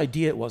forget whose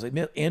idea it was.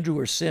 Andrew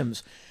or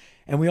Sims.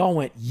 And we all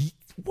went,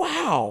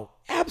 wow,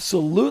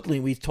 absolutely.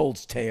 We told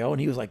Teo,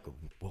 and he was like,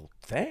 well,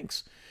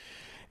 thanks.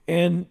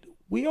 And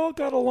we all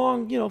got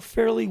along,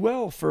 fairly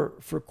well for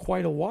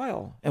quite a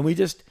while. And we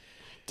just...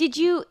 Did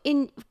you,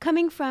 in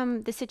coming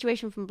from the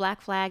situation from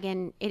Black Flag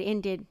and it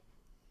ended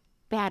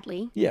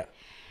badly... Yeah.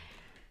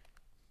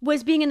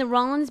 Was being in the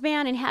Rollins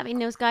Band and having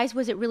those guys,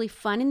 was it really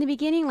fun in the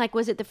beginning? Like,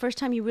 was it the first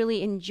time you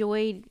really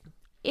enjoyed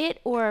it,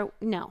 or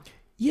no?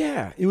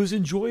 Yeah, it was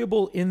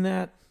enjoyable in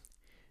that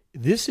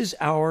this is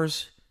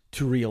ours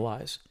to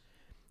realize.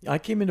 I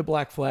came into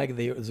Black Flag,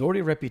 there's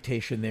already a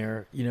reputation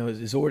there.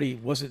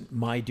 It wasn't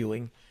my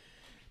doing.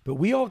 But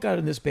we all got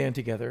in this band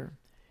together,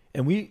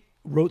 and we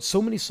wrote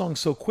so many songs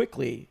so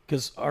quickly,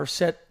 because our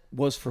set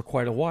was for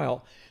quite a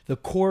while. The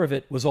core of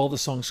it was all the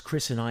songs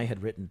Chris and I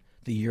had written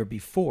the year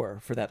before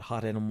for that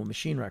Hot Animal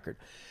Machine record.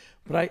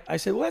 But I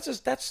said, well,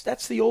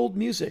 that's the old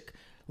music.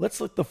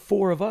 Let's let the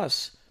four of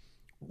us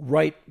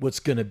write what's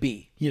going to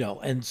be,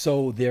 And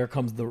so there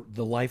comes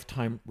the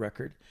Lifetime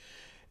record.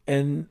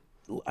 And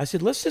I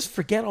said, let's just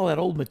forget all that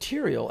old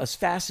material as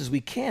fast as we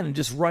can and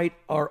just write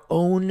our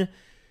own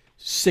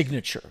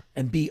signature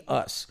and be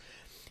us.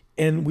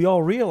 And we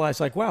all realized,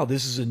 like, wow,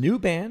 this is a new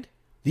band.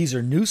 These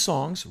are new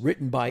songs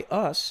written by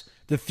us.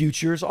 The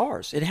future is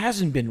ours. It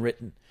hasn't been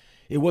written.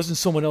 It wasn't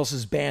someone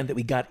else's band that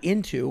we got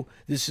into.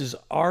 This is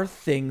our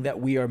thing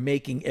that we are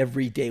making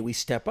every day we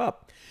step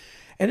up.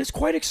 And it's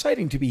quite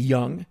exciting to be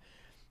young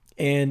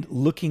and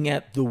looking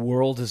at the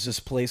world as this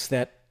place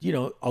that,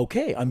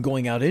 okay, I'm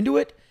going out into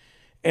it.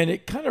 And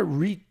it kind of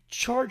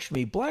recharged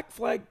me. Black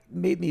Flag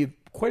made me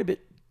quite a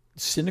bit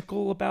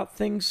cynical about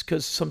things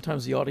because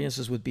sometimes the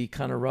audiences would be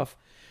kind of rough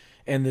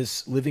and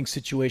this living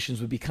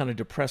situations would be kind of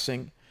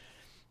depressing.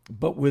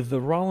 But with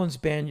the Rollins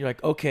Band, you're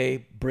like,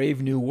 okay,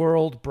 brave new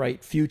world,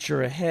 bright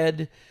future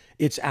ahead.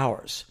 It's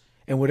ours.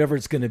 And whatever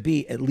it's going to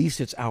be, at least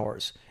it's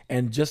ours.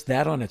 And just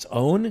that on its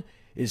own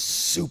is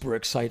super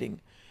exciting.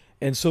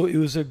 And so it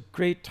was a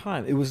great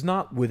time. It was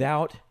not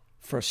without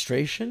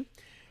frustration.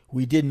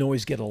 We didn't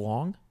always get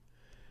along.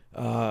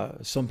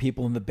 Some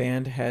people in the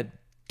band had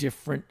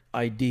different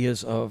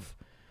ideas of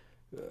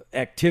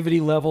activity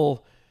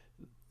level,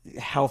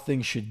 how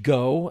things should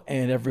go,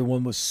 and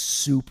everyone was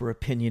super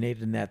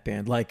opinionated in that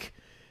band. Like,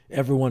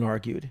 everyone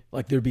argued.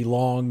 Like, there'd be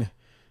long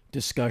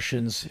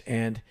discussions,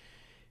 and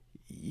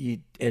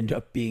you'd end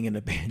up being in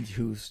a band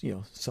who's,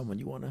 someone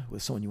you want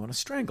to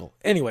strangle.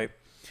 Anyway,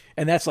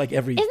 and that's like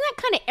every... Isn't that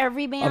kind of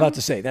every band? I'm about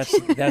to say,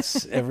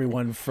 that's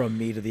everyone from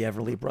me to the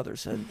Everly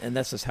Brothers, and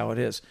that's just how it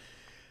is.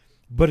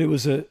 But it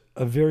was a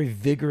very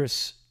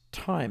vigorous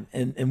time,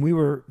 and we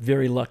were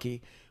very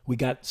lucky. We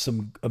got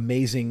some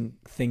amazing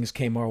things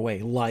came our way,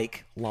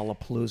 like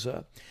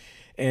Lollapalooza.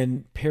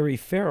 And Perry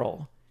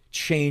Farrell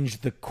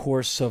changed the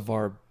course of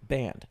our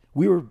band.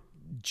 We were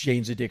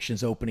Jane's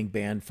Addiction's opening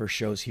band for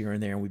shows here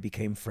and there, and we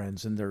became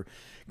friends. And they're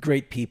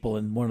great people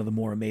and one of the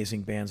more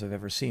amazing bands I've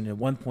ever seen. At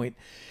one point,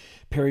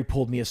 Perry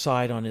pulled me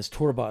aside on his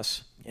tour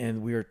bus,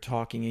 and we were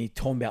talking, and he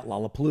told me about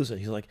Lollapalooza.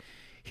 He's like,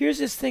 here's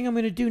this thing I'm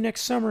going to do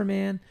next summer,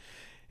 man.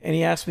 And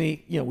he asked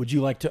me, would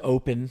you like to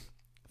open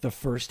the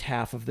first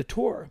half of the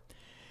tour?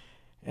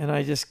 And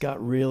I just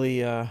got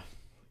really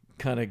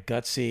kind of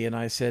gutsy, and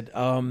I said,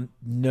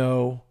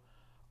 no,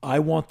 I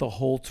want the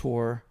whole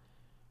tour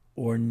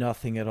or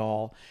nothing at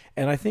all.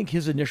 And I think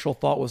his initial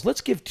thought was,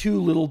 let's give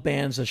two little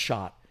bands a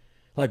shot.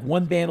 Like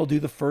one band will do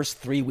the first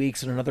 3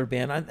 weeks and another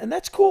band, and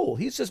that's cool.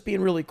 He's just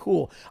being really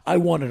cool. I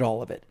wanted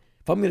all of it.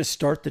 If I'm going to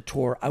start the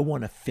tour, I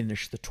want to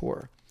finish the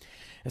tour.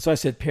 And so I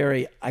said,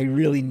 Perry, I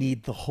really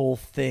need the whole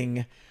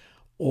thing,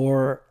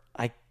 or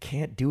I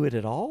can't do it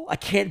at all. I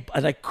can't,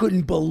 and I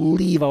couldn't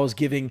believe I was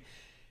giving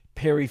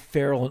Perry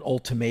Farrell an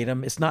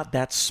ultimatum. It's not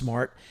that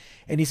smart.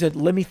 And he said,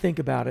 let me think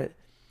about it.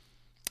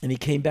 And he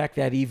came back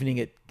that evening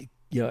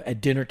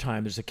at dinner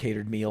time. There's a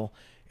catered meal.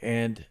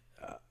 And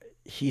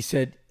he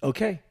said,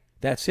 okay,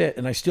 that's it.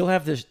 And I still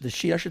have the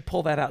sheet. I should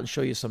pull that out and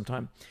show you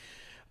sometime.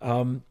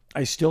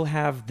 I still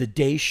have the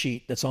day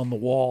sheet that's on the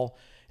wall.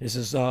 It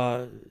says,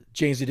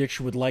 Jane's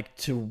Addiction would like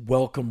to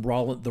welcome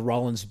the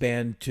Rollins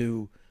Band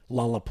to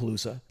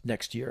Lollapalooza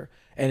next year.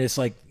 And it's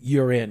like,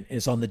 you're in.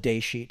 It's on the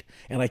day sheet.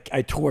 And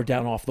I tore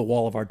down off the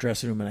wall of our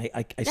dressing room, and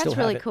I still have it. That's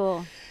really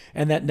cool.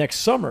 And that next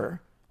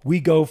summer, we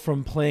go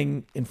from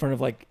playing in front of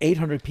like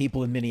 800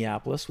 people in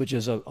Minneapolis, which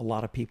is a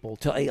lot of people,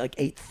 to like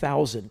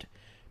 8,000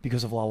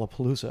 because of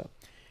Lollapalooza.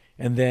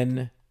 And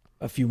then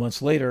a few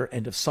months later,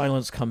 End of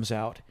Silence comes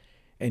out,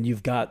 and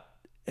you've got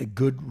a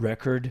good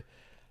record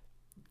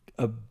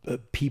of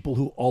people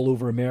who all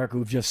over America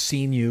who've just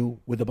seen you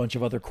with a bunch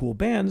of other cool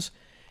bands,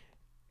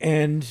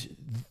 and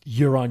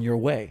you're on your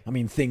way. I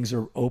mean, things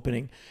are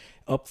opening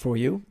up for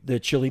you. The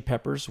Chili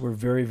Peppers were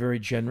very, very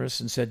generous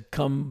and said,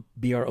 come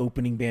be our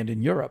opening band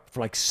in Europe for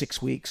like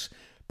 6 weeks,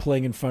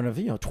 playing in front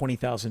of,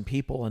 20,000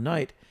 people a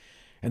night.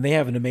 And they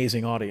have an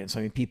amazing audience.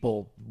 I mean,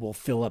 people will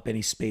fill up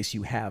any space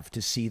you have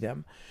to see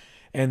them.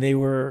 And they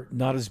were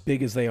not as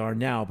big as they are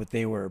now, but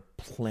they were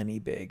plenty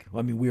big.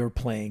 I mean, we were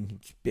playing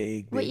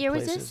big What year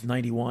places. was this?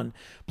 91.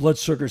 Blood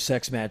Sugar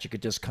Sex Magic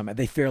had just come out.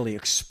 They fairly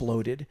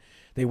exploded.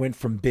 They went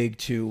from big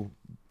to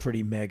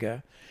pretty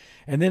mega.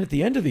 And then at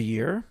the end of the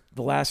year,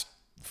 the last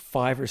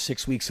 5 or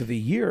 6 weeks of the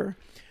year,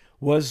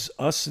 was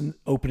us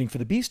opening for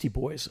the Beastie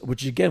Boys,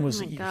 which again was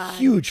a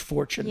huge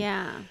fortune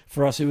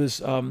for us. It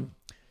was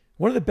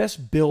one of the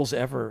best bills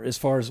ever as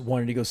far as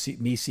wanting to go see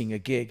me seeing a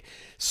gig.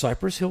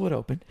 Cypress Hill would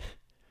open,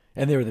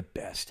 and they were the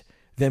best.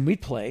 Then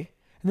we'd play,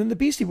 and then the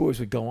Beastie Boys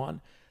would go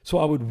on. So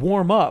I would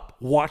warm up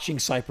watching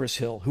Cypress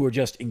Hill, who were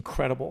just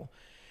incredible,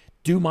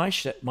 do my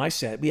set.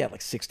 We had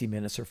like 60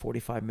 minutes or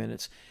 45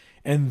 minutes.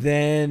 And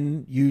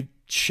then you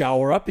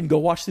shower up and go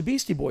watch the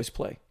Beastie Boys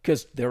play,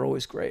 because they're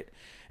always great.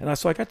 And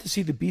so I got to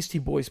see the Beastie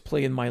Boys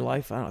play in my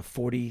life, I don't know,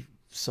 40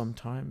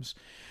 sometimes.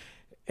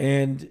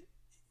 And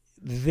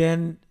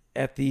then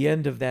at the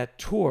end of that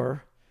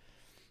tour,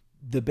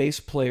 the bass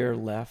player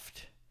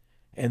left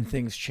and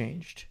things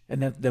changed.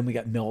 And then we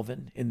got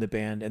Melvin in the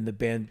band, and the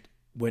band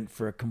went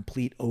for a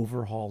complete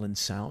overhaul in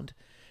sound,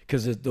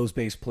 because those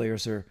bass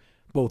players are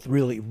both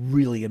really,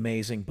 really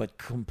amazing, but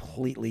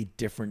completely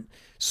different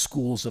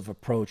schools of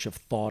approach, of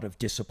thought, of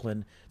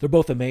discipline. They're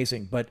both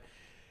amazing, but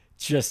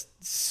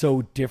just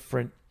so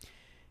different.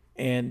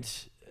 And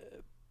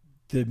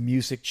the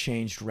music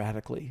changed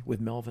radically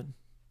with Melvin.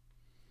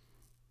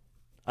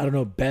 I don't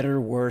know, better,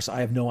 worse,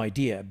 I have no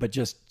idea, but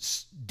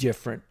just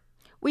different.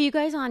 Were you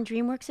guys on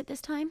DreamWorks at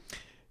this time?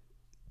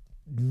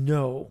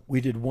 No,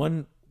 we did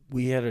one.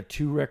 We had a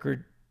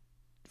 2-record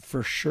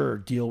for sure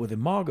deal with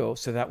Imago,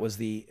 so that was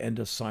the End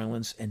of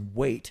Silence and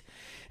Wait.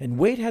 And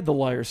Wait had the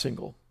Liar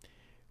single,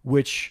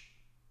 which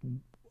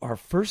our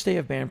first day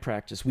of band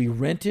practice, we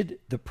rented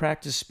the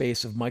practice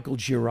space of Michael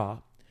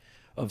Gira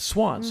of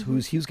Swans,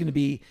 he was going to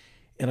be,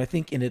 and I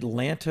think in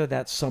Atlanta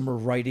that summer,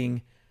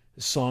 writing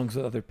songs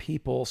with other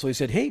people. So he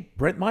said, hey,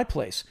 rent my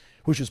place,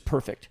 which was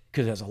perfect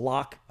because it has a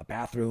lock, a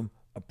bathroom,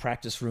 a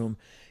practice room.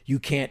 You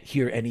can't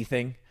hear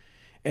anything.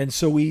 And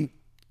so we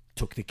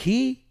took the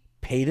key,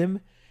 paid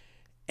him,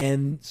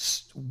 and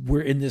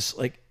we're in this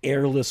like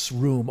airless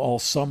room all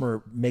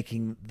summer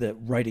writing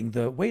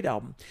the Wait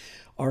album.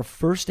 Our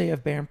first day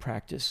of band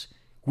practice,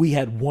 we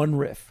had one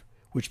riff,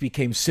 which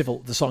became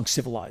the song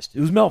Civilized. It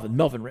was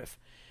Melvin riff.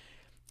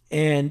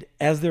 And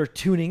as they're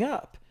tuning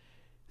up,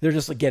 they're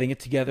just like getting it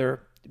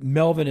together.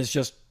 Melvin is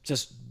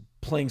just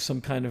playing some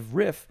kind of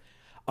riff.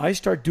 I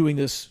start doing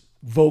this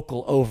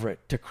vocal over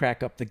it to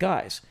crack up the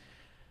guys.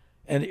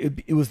 And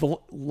it was the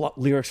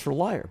lyrics for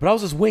Liar. But I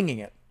was just winging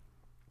it.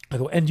 I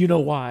go, and you know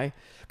why?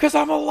 Because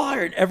I'm a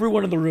liar. And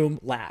everyone in the room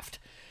laughed.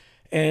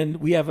 And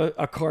we have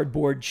a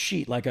cardboard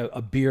sheet, like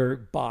a beer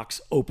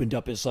box opened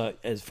up as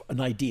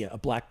an idea, a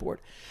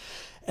blackboard.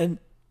 And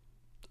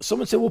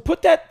someone said, well,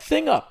 put that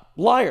thing up,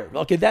 Liar.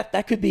 Okay,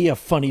 that could be a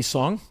funny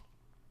song.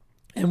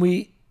 And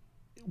we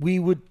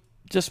would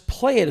just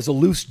play it as a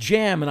loose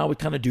jam, and I would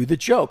kind of do the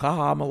joke.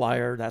 I'm a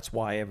liar. That's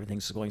why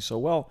everything's going so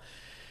well.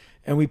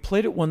 And we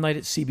played it one night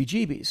at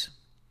CBGB's.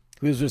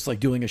 We was just like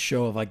doing a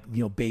show of like,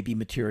 baby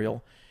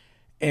material.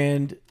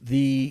 And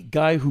the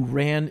guy who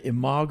ran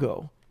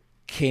Imago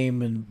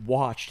came and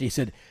watched. He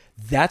said,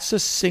 that's a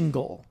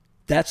single.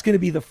 That's going to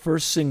be the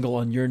first single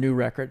on your new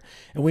record.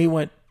 And we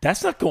went,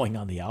 that's not going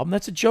on the album.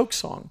 That's a joke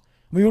song.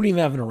 We wouldn't even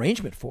have an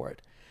arrangement for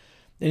it.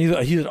 And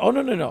he said, oh,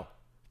 no.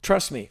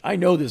 Trust me, I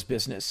know this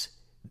business.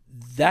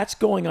 That's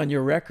going on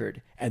your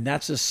record, and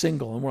that's a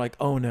single. And we're like,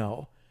 oh,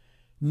 no.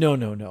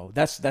 No.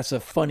 That's a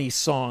funny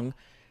song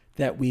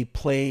that we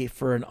play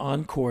for an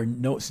encore.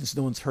 No, since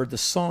no one's heard the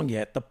song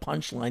yet, the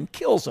punchline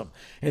kills them.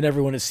 And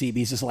everyone at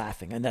CB's is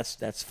laughing, and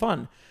that's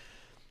fun.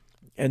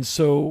 And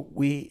so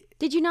we...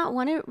 Did you not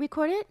want to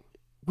record it?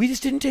 We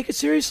just didn't take it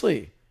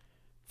seriously.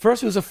 For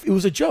us, it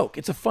was a joke.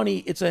 It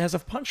has a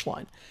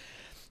punchline.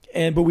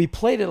 But we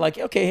played it like,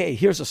 okay, hey,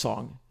 here's a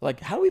song. Like,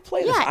 how do we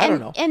play this? I don't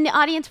know. And the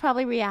audience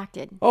probably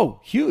reacted. Oh,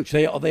 huge.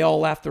 They all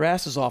laughed their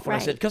asses off when I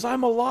Right. said, because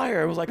I'm a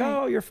liar. I was like,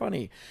 oh, you're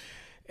funny.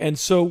 And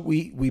so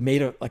we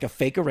made a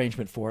fake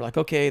arrangement for it. Like,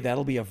 okay,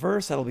 that'll be a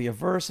verse. And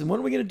when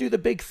are we going to do the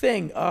big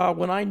thing?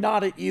 When I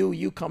nod at you,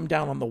 you come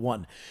down on the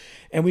one.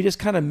 And we just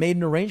kind of made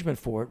an arrangement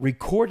for it,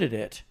 recorded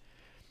it,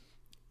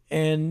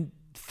 and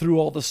threw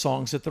all the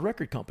songs at the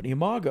record company,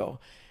 Imago.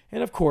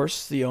 And of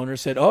course, the owner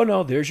said, oh,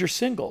 no, there's your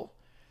single.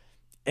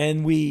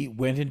 And we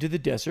went into the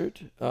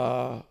desert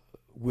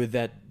with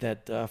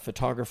that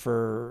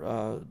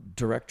photographer,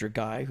 director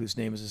guy, whose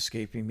name is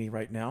escaping me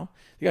right now.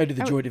 The guy who did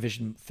the Joy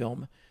Division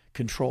film,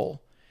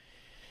 Control.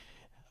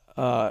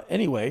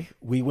 Anyway,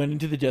 we went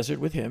into the desert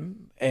with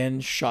him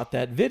and shot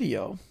that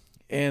video.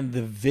 And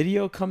the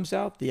video comes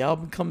out, the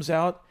album comes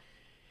out,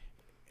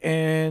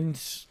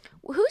 and...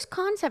 Whose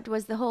concept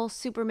was the whole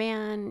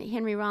Superman,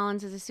 Henry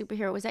Rollins as a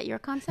superhero? Was that your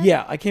concept?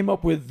 Yeah, I came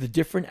up with the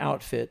different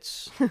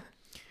outfits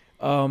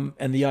and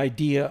the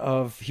idea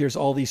of here's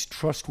all these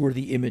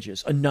trustworthy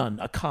images, a nun,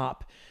 a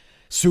cop,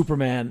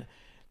 Superman.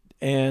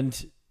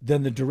 And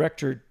then the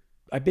director,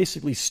 I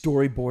basically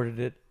storyboarded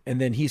it.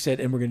 And then he said,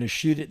 and we're going to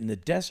shoot it in the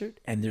desert.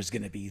 And there's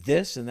going to be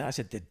this. And I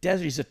said, the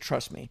desert? He said,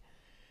 trust me,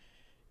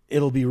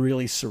 it'll be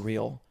really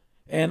surreal.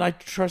 And I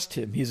trust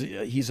him.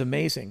 He's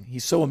amazing.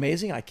 He's so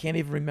amazing, I can't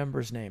even remember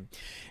his name.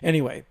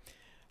 Anyway,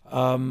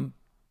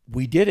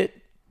 we did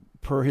it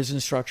per his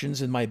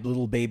instructions and my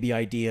little baby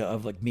idea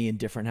of like me in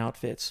different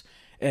outfits.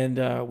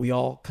 And we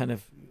all kind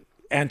of...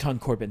 Anton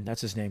Corbin,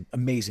 that's his name.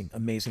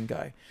 Amazing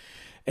guy.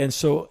 And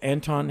so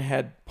Anton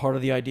had part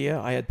of the idea.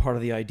 I had part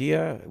of the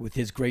idea. With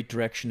his great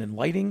direction and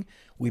lighting,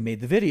 we made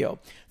the video.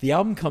 The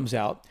album comes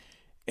out,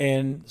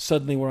 and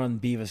suddenly we're on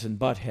Beavis and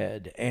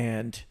Butthead,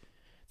 and...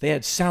 They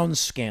had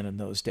SoundScan in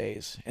those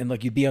days. And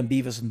like you'd be on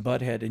Beavis and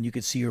Butthead and you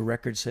could see your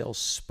record sales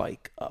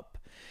spike up.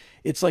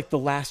 It's like the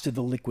last of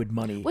the liquid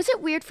money. Was it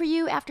weird for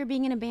you after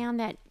being in a band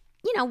that,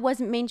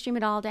 wasn't mainstream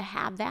at all to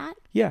have that?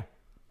 Yeah.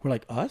 We're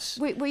like, us?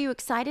 Were you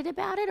excited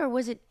about it or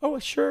was it? Oh,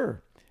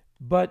 sure.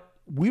 But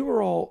we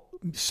were all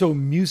so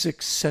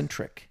music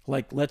centric.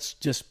 Like, let's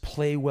just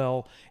play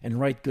well and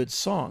write good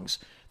songs.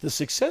 The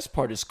success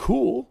part is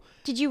cool.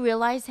 Did you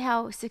realize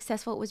how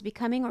successful it was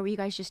becoming, or were you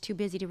guys just too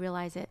busy to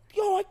realize it?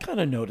 I kind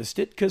of noticed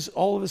it because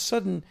all of a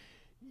sudden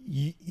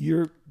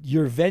your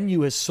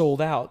venue is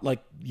sold out.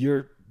 Like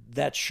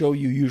that show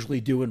you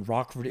usually do in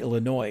Rockford,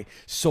 Illinois,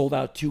 sold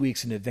out 2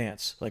 weeks in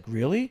advance. Like,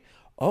 really?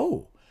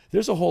 Oh,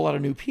 there's a whole lot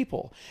of new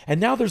people. And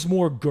now there's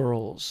more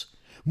girls.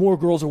 More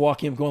girls are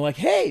walking up going like,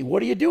 hey,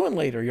 what are you doing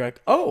later? You're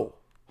like, oh,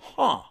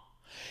 huh.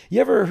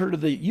 You've heard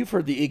the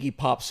Iggy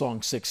Pop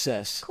song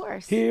Success? Of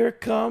course. Here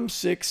comes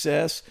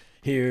success.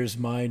 Here's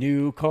my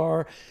new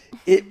car.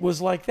 It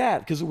was like that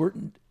because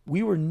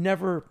we were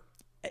never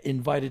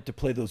invited to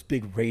play those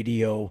big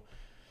radio,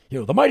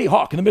 the Mighty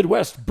Hawk in the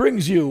Midwest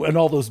brings you, and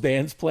all those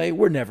bands play.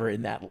 We're never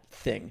in that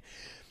thing.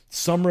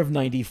 Summer of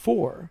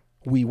 '94,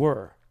 we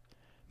were.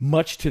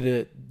 Much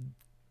to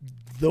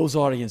those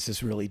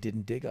audiences really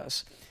didn't dig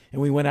us.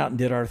 And we went out and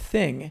did our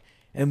thing,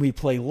 and we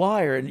play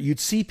Liar, and you'd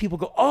see people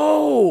go,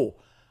 oh,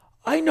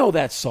 I know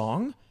that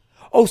song.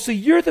 Oh, so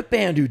you're the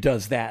band who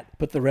does that.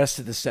 But the rest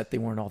of the set, they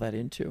weren't all that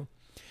into.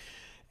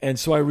 And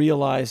so I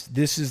realized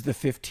this is the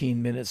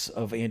 15 minutes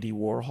of Andy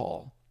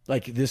Warhol.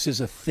 Like, this is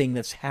a thing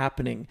that's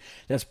happening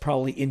that's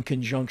probably in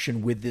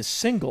conjunction with this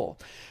single.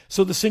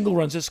 So the single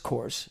runs its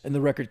course, and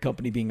the record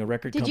company being a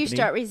record company. Did you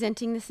start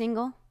resenting the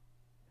single?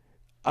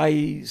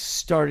 I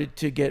started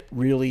to get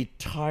really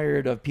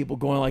tired of people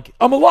going like,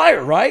 I'm a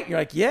liar, right? You're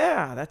like,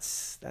 yeah,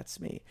 that's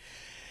me.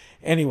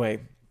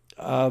 Anyway,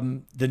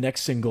 the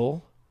next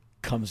single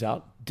comes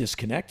out,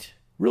 Disconnect.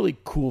 Really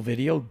cool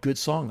video, good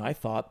song, I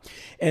thought.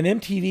 And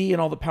MTV and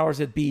all the powers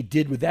that be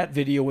did with that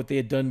video what they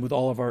had done with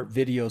all of our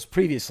videos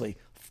previously.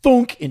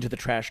 Thunk into the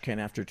trash can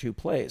after 2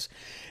 plays.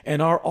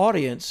 And our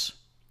audience,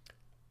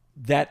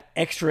 that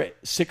extra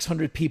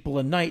 600 people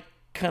a night,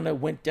 kind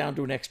of went down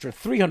to an extra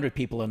 300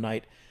 people a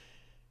night.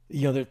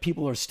 The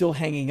people are still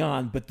hanging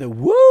on, but the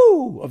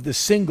woo of the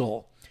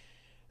single,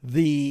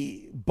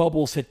 the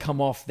bubbles had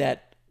come off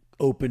that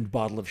opened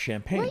bottle of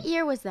champagne. What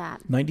year was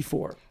that?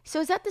 94. So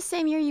is that the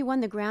same year you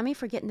won the Grammy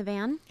for Get in the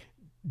Van?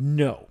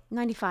 No.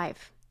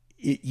 95.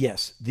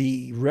 Yes.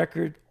 The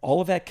record,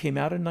 all of that came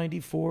out in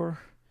 94,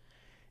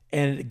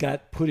 and it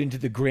got put into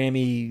the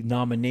Grammy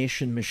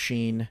nomination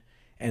machine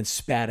and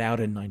spat out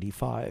in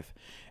 95.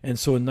 And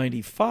so in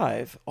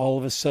 95, all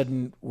of a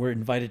sudden we're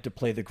invited to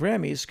play the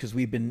Grammys because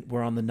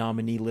we're on the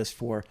nominee list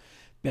for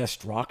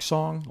best rock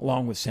song,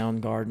 along with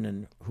Soundgarden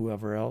and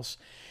whoever else.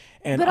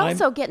 And But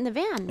also Get in the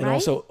Van, and right?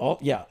 also,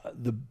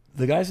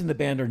 the guys in the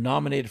band are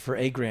nominated for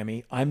a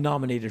Grammy. I'm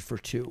nominated for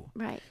 2.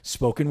 Right.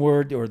 Spoken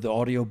word or the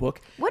audio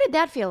book. What did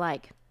that feel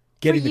like?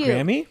 Getting for the you?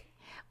 Grammy?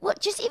 Well,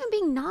 just even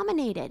being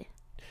nominated.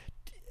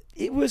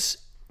 It was,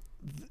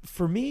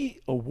 for me,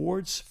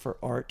 awards for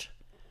art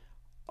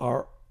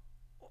are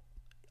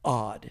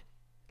odd.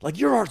 Like,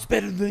 your art's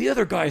better than the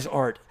other guy's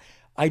art.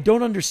 I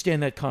don't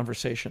understand that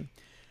conversation.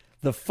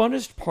 The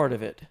funnest part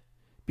of it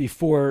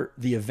before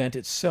the event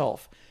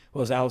itself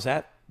was I was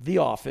at the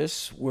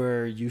office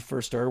where you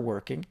first started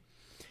working,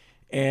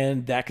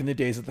 and back in the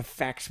days of the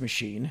fax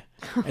machine,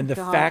 and the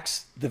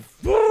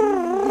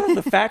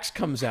fax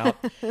comes out,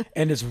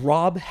 and it's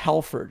Rob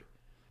Halford,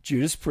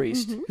 Judas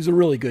Priest, who's a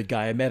really good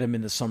guy. I met him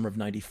in the summer of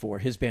 '94.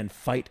 His band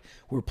Fight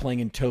were playing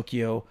in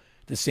Tokyo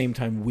the same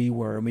time we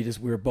were, and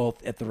we were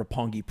both at the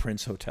Roppongi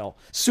Prince Hotel.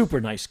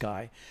 Super nice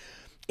guy.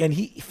 And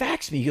he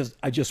faxed me. He goes,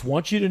 "I just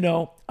want you to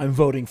know I'm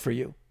voting for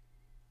you.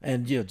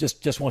 And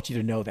just want you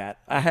to know that."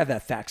 I have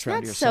that fax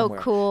around here somewhere.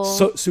 That's so cool.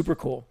 So super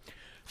cool.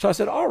 So I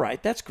said, "All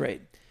right, that's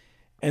great."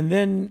 And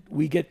then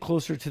we get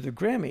closer to the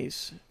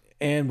Grammys,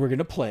 and we're going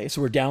to play.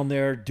 So we're down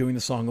there doing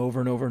the song over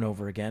and over and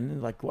over again.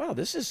 And like, wow,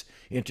 this is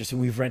interesting.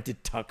 We've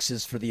rented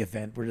tuxes for the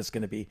event. We're just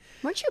going to be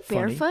Weren't you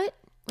funny. barefoot?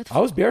 I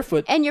was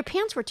barefoot And your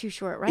pants were too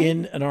short, right?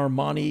 in an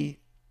Armani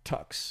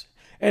tux.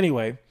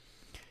 Anyway,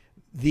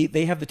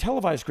 they have the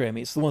televised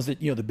Grammys, the ones that,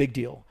 the big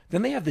deal.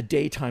 Then they have the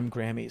daytime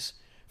Grammys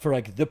for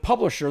like the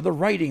publisher, the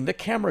writing, the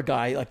camera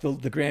guy, like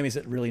the Grammys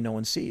that really no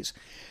one sees.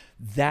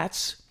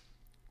 That's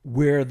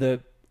where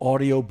the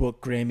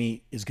audiobook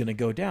Grammy is going to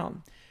go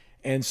down.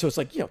 And so it's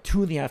like,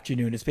 2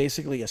 p.m. It's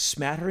basically a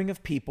smattering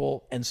of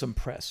people and some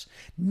press.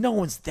 No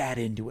one's that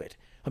into it.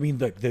 I mean,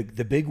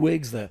 the big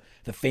wigs, the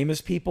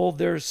famous people,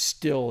 they're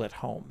still at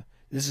home.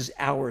 This is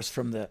hours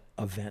from the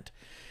event.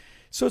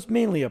 So it's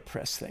mainly a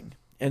press thing.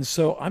 And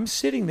so I'm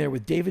sitting there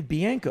with David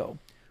Bianco,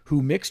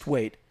 who mixed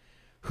weight,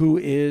 who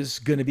is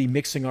going to be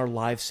mixing our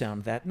live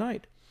sound that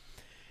night.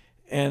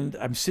 And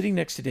I'm sitting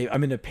next to Dave.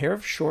 I'm in a pair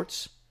of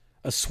shorts,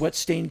 a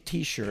sweat-stained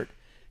T-shirt,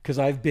 because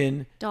I've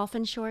been...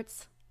 Dolphin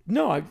shorts?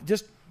 No, I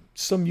just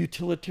some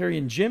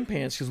utilitarian gym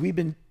pants, because we've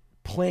been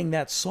playing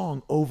that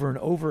song over and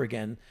over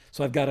again.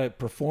 So I've got a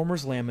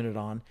performer's laminate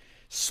on,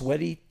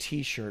 sweaty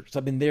T-shirt. So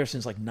I've been there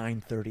since like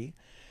 9:30.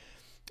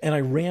 And I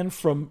ran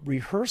from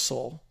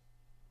rehearsal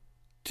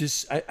to...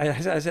 I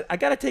said, I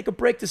got to take a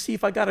break to see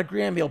if I got a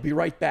Grammy. I'll be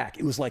right back.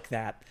 It was like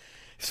that.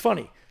 It's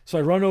funny. So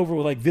I run over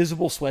with like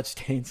visible sweat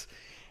stains,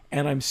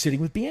 and I'm sitting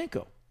with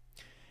Bianco.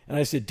 And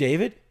I said,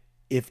 "David,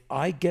 if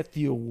I get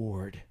the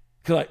award,"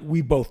 because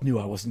we both knew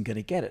I wasn't going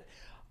to get it,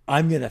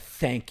 "I'm going to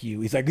thank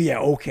you." He's like, "Yeah,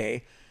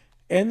 okay."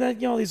 And then,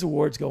 these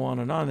awards go on.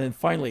 And then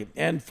finally,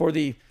 and for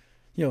the,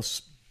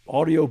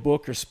 audio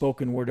book or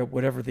spoken word, or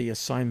whatever the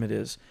assignment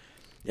is,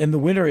 and the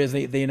winner is,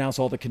 they announce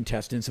all the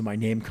contestants, and my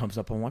name comes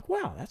up. I'm like,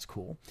 wow, that's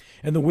cool.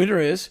 And the winner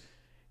is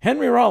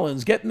Henry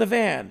Rollins, Get in the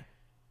Van.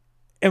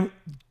 And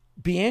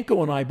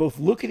Bianco and I both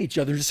look at each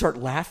other and just start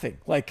laughing.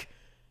 Like,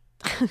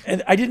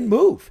 and I didn't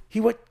move. He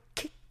went,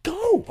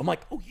 "Go." I'm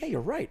like, "Oh, yeah,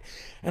 you're right."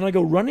 And I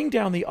go running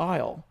down the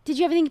aisle. Did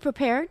you have anything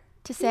prepared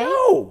to say?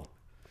 No.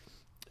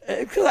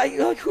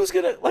 Because who's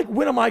going to,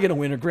 when am I going to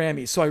win a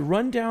Grammy? So I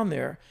run down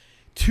there.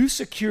 2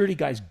 security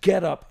guys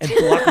get up and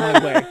block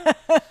my way.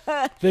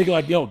 They go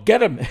like,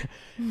 "Get him."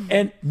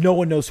 And no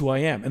one knows who I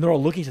am. And they're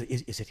all looking.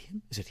 Is it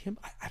him? Is it him?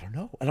 I don't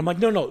know. And I'm like,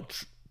 no,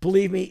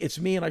 believe me, it's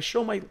me. And I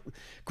show my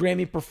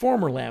Grammy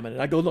performer laminate.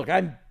 I go, "Look,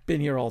 I've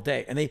been here all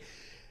day." And they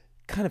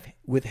kind of,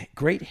 with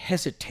great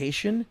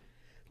hesitation,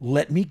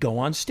 let me go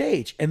on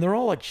stage. And they're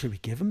all like, "Should we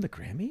give him the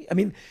Grammy?" I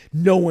mean,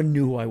 no one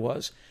knew who I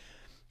was.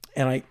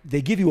 And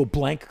they give you a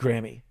blank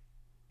Grammy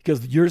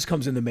because yours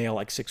comes in the mail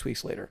like 6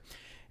 weeks later.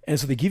 And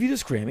so they give you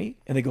this Grammy,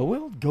 and they go,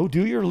 "Well, go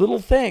do your little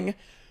thing."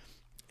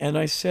 And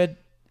I said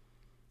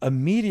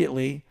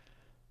immediately,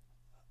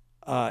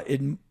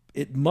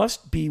 it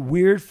must be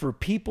weird for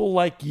people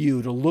like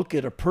you to look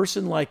at a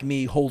person like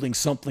me holding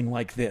something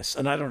like this.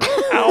 And I don't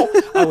know how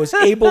I was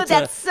able to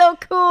That's so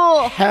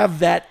cool. have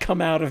that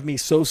come out of me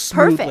so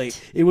smoothly.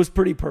 Perfect. It was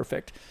pretty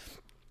perfect.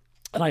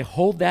 And I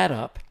hold that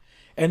up,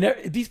 and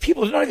these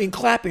people are not even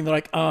clapping. They're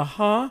like,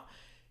 "Uh-huh.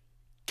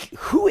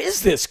 Who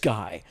is this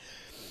guy?"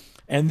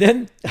 And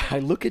then I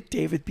look at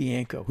David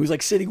Bianco, who's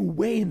like sitting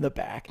way in the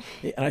back.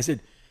 And I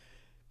said,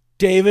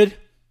 David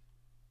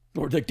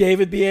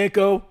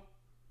Bianco,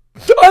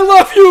 "I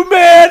love you,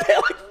 man."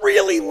 Like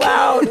really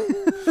loud.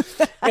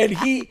 And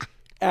he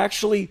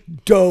actually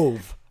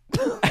dove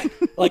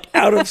like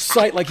out of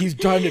sight, like he's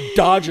trying to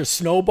dodge a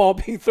snowball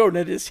being thrown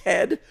at his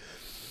head.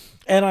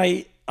 And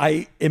I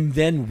am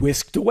then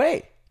whisked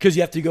away because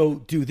you have to go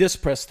do this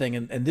press thing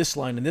and this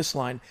line and this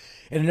line.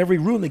 And in every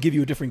room, they give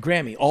you a different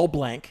Grammy, all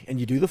blank. And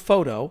you do the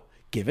photo,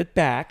 give it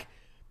back,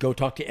 go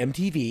talk to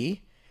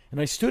MTV.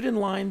 And I stood in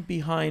line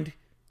behind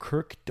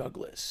Kirk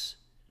Douglas.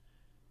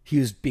 He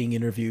was being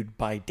interviewed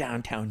by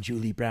downtown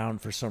Julie Brown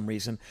for some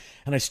reason.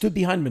 And I stood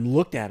behind him and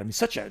looked at him. He's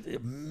such an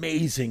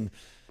amazing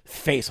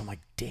face. I'm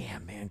like,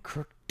 damn, man,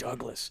 Kirk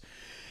Douglas.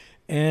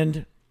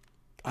 And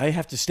I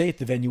have to stay at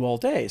the venue all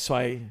day. So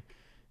I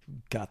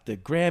got the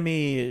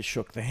Grammy,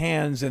 shook the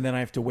hands, and then I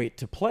have to wait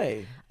to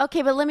play.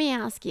 Okay, but let me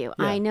ask you.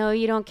 Yeah. I know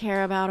you don't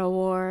care about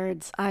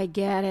awards. I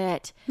get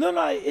it. No,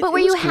 But were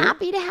you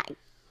happy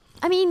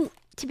to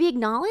to be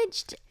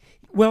acknowledged?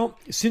 Well,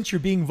 since you're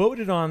being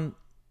voted on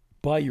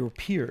by your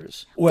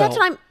peers, That's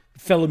what I'm...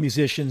 fellow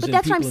musicians and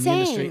that's what people I'm in the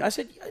industry, saying. I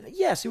said,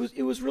 yes,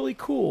 it was really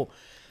cool.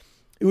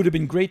 It would have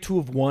been great to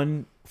have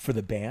won for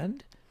the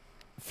band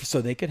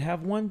so they could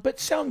have one, but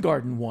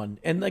Soundgarden won,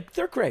 and like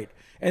they're great,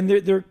 and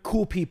they're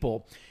cool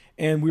people.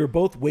 And we were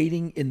both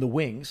waiting in the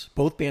wings.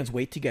 Both bands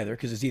wait together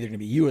because it's either going to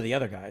be you or the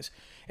other guys.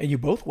 And you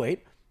both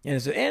wait. And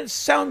it's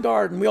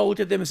Soundgarden. We all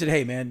looked at them and said,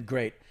 hey, man,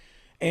 great.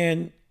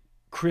 And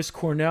Chris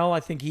Cornell,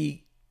 I think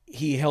he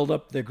held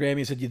up the Grammy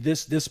and said,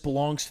 this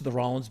belongs to the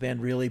Rollins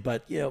Band, really.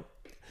 But,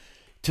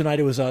 tonight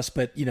it was us.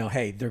 But,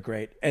 hey, they're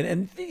great.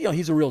 And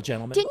he's a real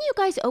gentleman. Didn't you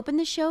guys open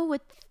the show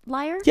with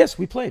Liar? Yes,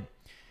 we played.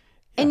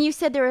 And you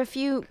said there were a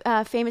few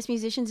famous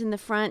musicians in the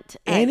front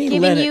Annie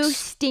giving Lennox. you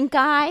stink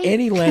eye.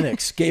 Annie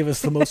Lennox gave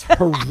us the most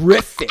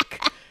horrific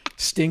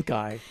stink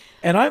eye.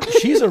 And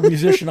she's a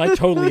musician I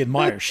totally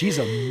admire. She's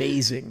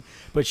amazing.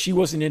 But she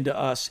wasn't into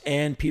us.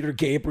 And Peter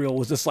Gabriel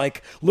was just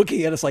like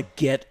looking at us like,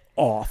 get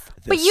off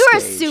the But you're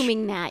stage.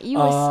 assuming that.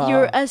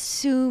 You're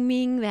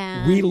assuming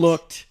that. We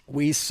looked,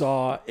 we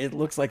saw, it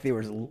looks like they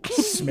were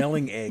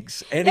smelling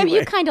eggs. Yeah, Anyway,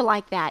 you kind of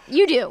like that.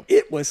 You do.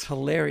 it was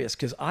hilarious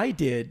because I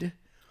did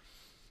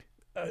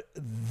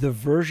the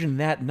version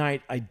that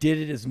night. I did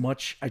it as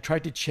much. I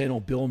tried to channel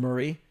Bill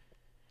Murray.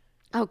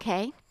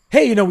 Okay.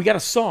 Hey, we got a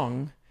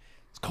song.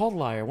 It's called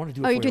Liar. I want to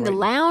do it Oh, for you're doing you the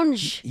right now.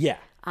 lounge. Yeah.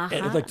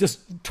 And it's like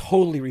just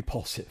totally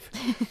repulsive.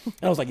 And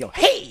I was like,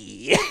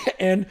 hey.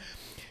 And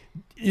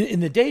in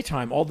the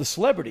daytime, all the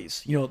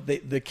celebrities,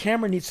 the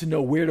camera needs to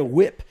know where to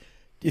whip.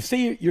 If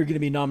say you're going to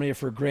be nominated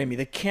for a Grammy,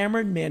 the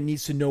cameraman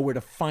needs to know where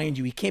to find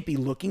you. He can't be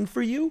looking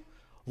for you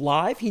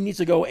live. He needs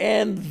to go,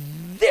 and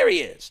there he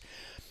is.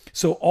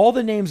 So all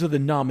the names of the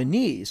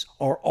nominees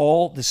are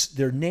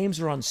their names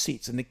are on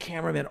seats, and the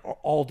cameramen are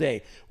all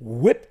day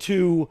whip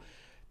to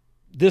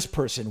this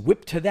person,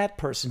 whip to that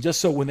person,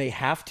 just so when they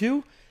have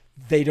to,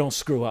 they don't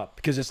screw up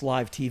because it's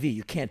live TV.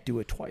 You can't do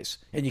it twice,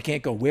 and you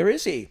can't go, where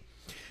is he?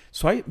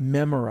 So I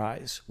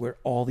memorize where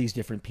all these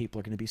different people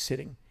are going to be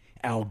sitting.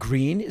 Al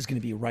Green is going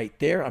to be right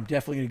there. I'm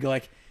definitely going to go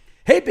like,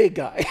 hey, big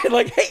guy,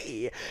 like,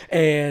 hey,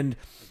 and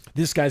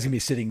this guy's going to be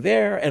sitting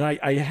there. And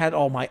I had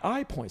all my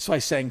eye points. So I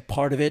sang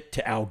part of it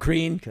to Al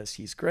Green because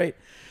he's great.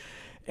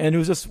 And it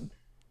was just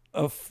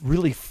a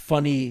really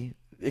fun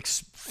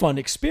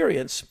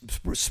experience.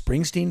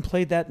 Springsteen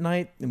played that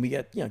night, and we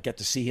get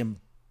to see him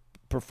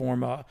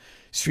perform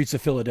Streets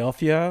of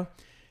Philadelphia.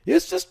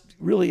 It's just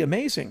really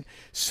amazing.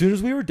 As soon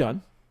as we were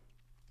done,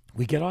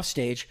 we get off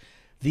stage.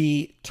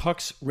 The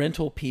Tux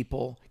rental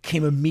people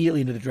came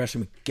immediately into the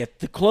dressing room. Get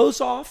the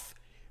clothes off.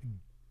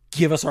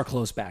 Give us our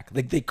clothes back.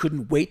 They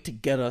couldn't wait to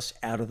get us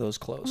out of those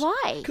clothes.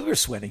 Why? Because we were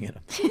sweating in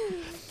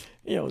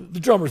them. The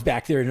drummer's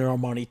back there in an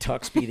Armani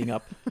tux beating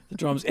up the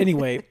drums.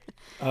 Anyway,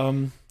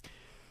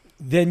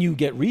 then you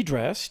get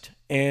redressed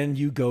and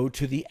you go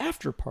to the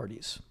after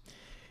parties.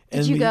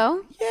 Did you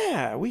go?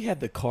 Yeah, we had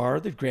the car.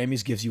 The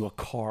Grammys gives you a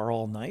car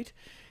all night.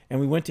 And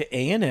we went to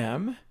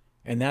A&M,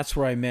 and that's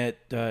where I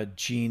met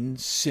Gene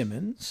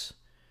Simmons.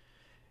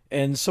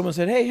 And someone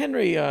said, hey,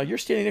 Henry, you're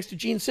standing next to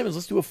Gene Simmons.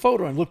 Let's do a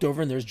photo. And I looked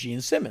over, and there's Gene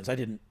Simmons. I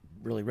didn't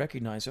really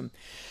recognize him.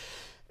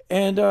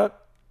 And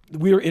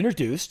we were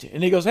introduced,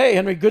 and he goes, hey,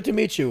 Henry, good to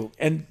meet you.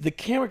 And the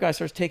camera guy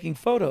starts taking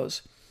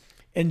photos,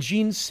 and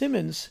Gene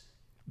Simmons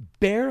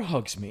bear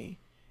hugs me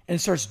and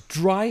starts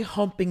dry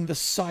humping the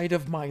side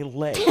of my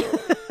leg.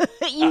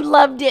 You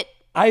loved it.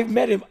 I've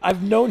met him.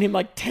 I've known him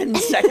like 10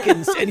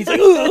 seconds, and he's like,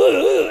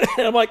 ugh.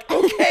 And I'm like,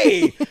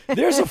 okay,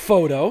 there's a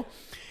photo.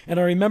 And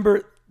I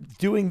remember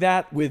doing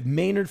that with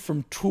Maynard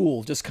from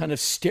Tool, just kind of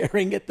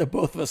staring at the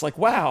both of us like,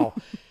 wow,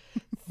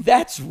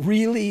 that's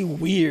really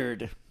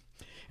weird.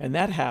 And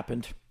that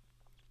happened.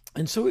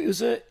 And so it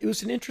was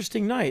an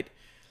interesting night.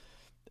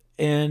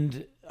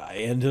 And I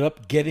ended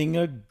up getting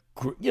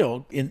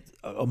in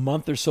a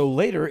month or so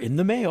later in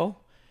the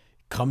mail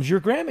comes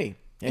your Grammy.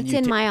 And it's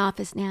in my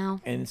office now.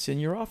 And it's in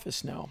your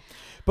office now.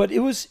 But it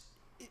was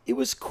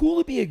cool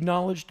to be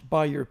acknowledged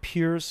by your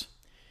peers.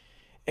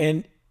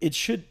 And it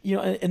should,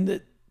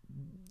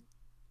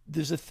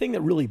 there's a thing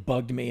that really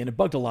bugged me, and it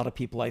bugged a lot of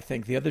people, I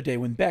think, the other day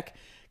when Beck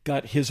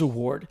got his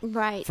award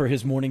for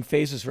his Morning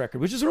Phases record,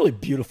 which is a really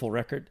beautiful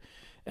record.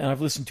 And I've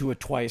listened to it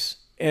twice.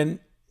 And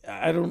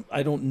I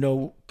don't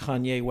know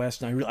Kanye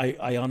West, and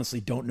I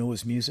honestly don't know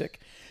his music.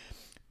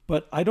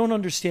 But I don't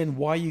understand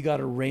why you got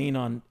to rain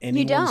on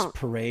anyone's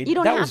parade. You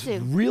don't that have was to.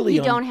 Really,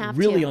 you don't have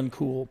really to.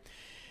 Uncool.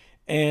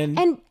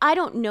 And I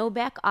don't know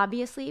Beck,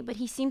 obviously, but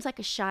he seems like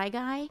a shy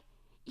guy.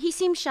 He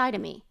seems shy to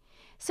me.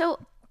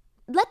 So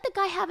let the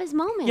guy have his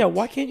moment. Yeah,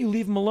 why can't you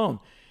leave him alone?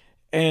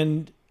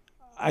 And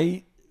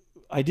I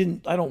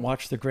don't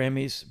watch the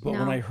Grammys, but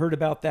when I heard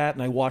about that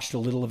and I watched a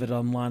little of it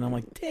online, I'm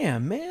like,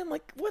 damn, man,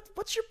 like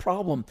what's your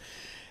problem?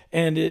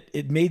 And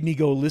it made me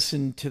go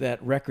listen to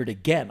that record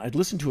again. I'd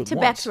listened to it To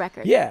once. Beck's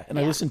record. Yeah, and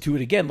I listened to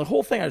it again. The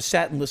whole thing, I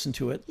sat and listened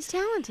to it. He's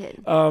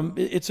talented.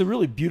 It's a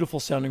really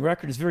beautiful sounding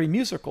record. It's very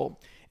musical.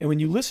 And when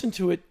you listen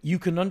to it, you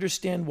can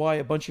understand why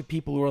a bunch of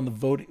people who are on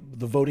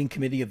the voting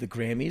committee of the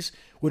Grammys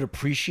would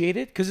appreciate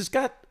it, because it's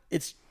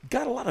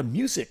got a lot of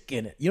music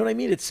in it. You know what I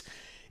mean?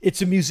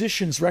 It's a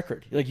musician's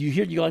record. Like you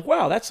hear, you're like,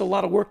 wow, that's a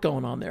lot of work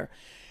going on there.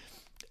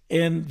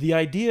 And the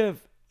idea of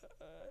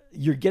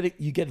you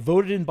get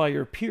voted in by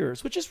your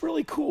peers, which is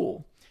really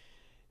cool.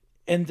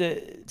 And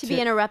to be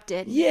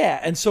interrupted. Yeah,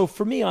 and so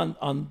for me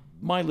on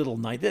my little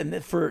night,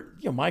 and for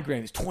my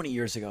Grammys 20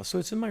 years ago, so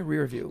it's in my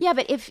rear view. Yeah,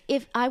 but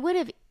if I would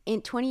have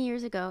 20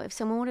 years ago, if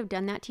someone would have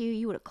done that to you,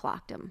 you would have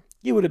clocked them.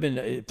 You would have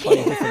been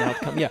probably a different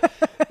outcome. Yeah,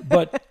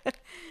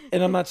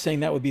 and I'm not saying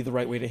that would be the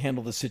right way to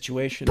handle the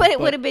situation. But it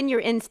would have been your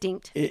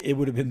instinct. It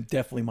would have been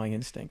definitely my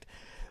instinct.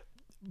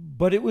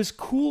 But it was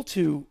cool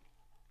to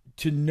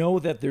know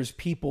that there's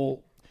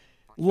people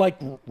like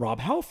Rob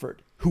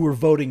Halford who were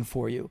voting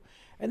for you.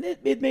 And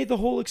it made the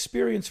whole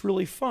experience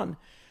really fun.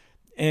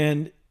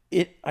 And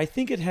I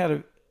think it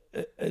had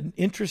an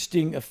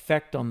interesting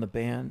effect on the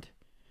band,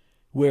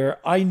 where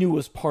I knew it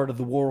was part of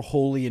the war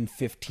wholly in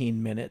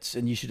 15 minutes,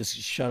 and you should just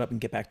shut up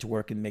and get back to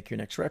work and make your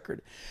next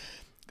record.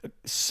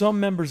 Some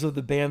members of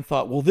the band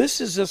thought, well, this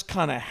is just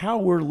kind of how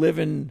we're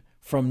living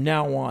from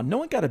now on. No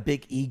one got a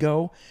big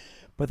ego,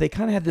 but they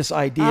kind of had this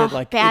idea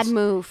bad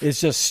move.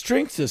 It's just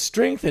strength to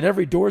strength, and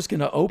every door's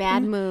going to open.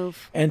 Bad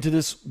move. And to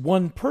this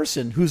one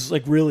person who's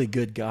like really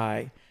good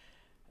guy,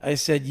 I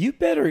said, you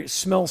better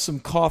smell some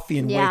coffee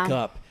and wake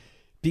up,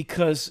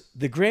 because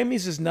the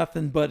Grammys is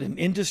nothing but an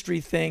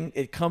industry thing.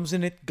 It comes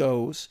and it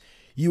goes.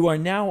 You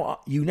now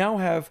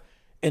have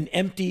an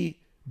empty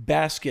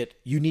basket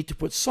you need to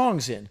put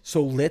songs in.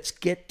 So let's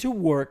get to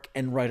work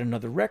and write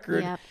another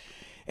record. Yep.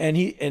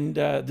 And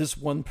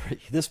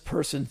this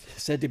person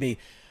said to me,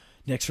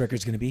 next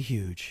record's going to be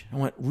huge. I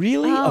went,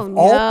 really? Of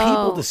all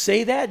people to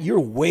say that? You're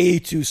way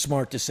too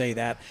smart to say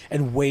that,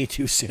 and way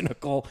too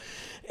cynical.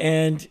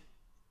 And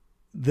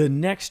the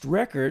next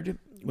record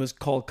was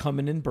called Come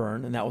In and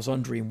Burn, and that was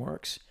on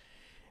DreamWorks.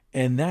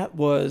 And that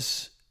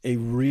was a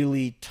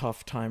really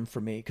tough time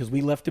for me, because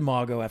we left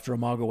Imago after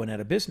Imago went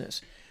out of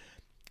business.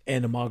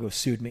 And Imago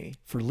sued me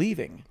for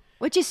leaving.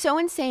 Which is so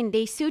insane.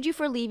 They sued you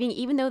for leaving,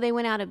 even though they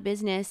went out of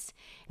business.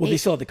 Well, they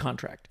still had the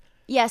contract.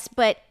 Yes,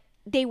 but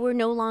they were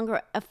no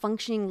longer a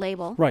functioning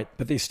label. Right,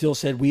 but they still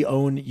said, we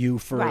own you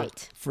for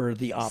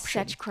the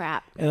option. Such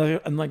crap.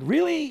 And I'm like,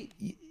 really?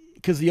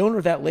 Because the owner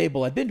of that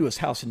label, I'd been to his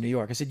house in New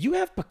York. I said, you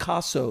have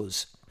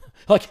Picassos.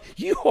 Like,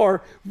 you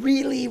are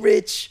really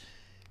rich.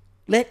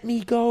 Let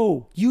me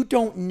go. You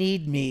don't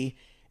need me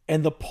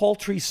and the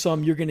paltry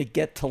sum you're going to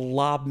get to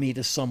lob me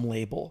to some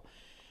label.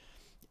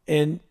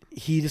 And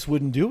he just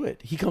wouldn't do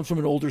it. He comes from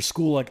an older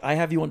school, like, I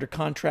have you under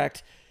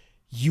contract.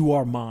 You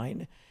are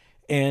mine.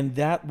 And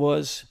that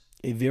was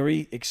a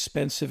very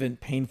expensive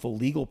and painful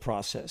legal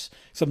process.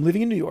 So I'm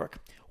living in New York,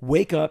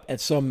 wake up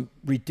at some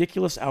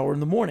ridiculous hour in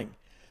the morning,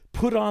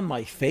 put on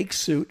my fake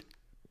suit,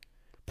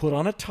 put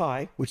on a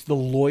tie, which the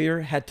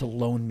lawyer had to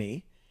loan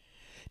me,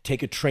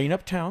 take a train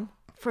uptown.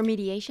 For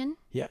mediation?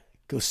 Yeah.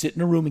 Go sit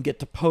in a room and get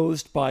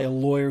deposed by a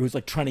lawyer who's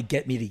like trying to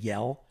get me to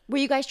yell. Were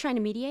you guys trying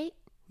to mediate?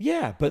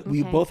 Yeah, but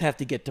we both have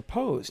to get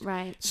deposed.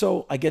 Right.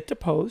 So I get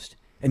deposed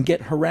and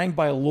get harangued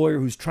by a lawyer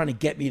who's trying to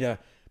get me to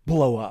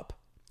blow up.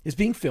 It's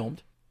being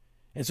filmed.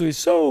 And so he's,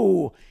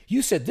 so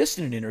you said this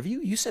in an interview.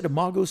 You said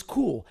Imago's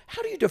cool.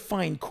 How do you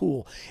define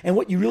cool? And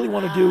what you really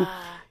want to do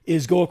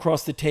is go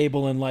across the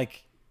table and,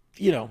 like,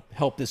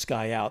 help this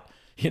guy out,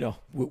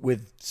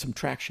 with some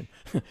traction.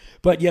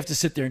 But you have to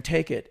sit there and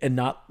take it and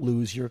not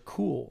lose your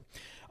cool.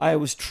 I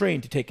was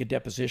trained to take a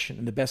deposition,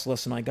 and the best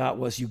lesson I got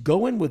was, you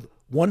go in with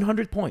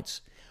 100 points.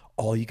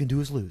 All you can do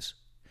is lose.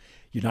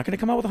 You're not going to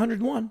come out with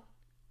 101.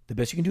 The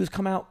best you can do is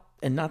come out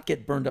and not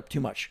get burned up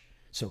too much.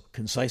 So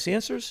concise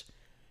answers.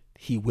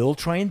 He will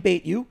try and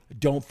bait you.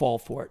 Don't fall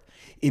for it.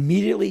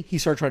 Immediately, he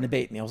started trying to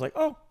bait me. I was like,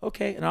 oh,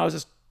 okay. And I was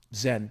just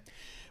zen.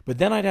 But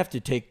then I'd have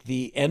to take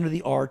the end of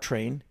the R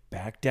train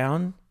back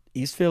down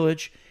East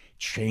Village,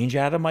 change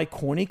out of my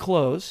corny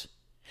clothes,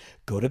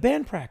 go to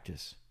band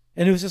practice.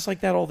 And it was just like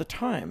that all the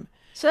time.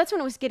 So that's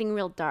when it was getting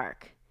real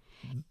dark.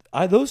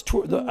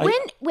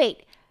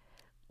 Wait.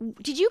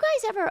 Did you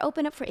guys ever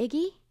open up for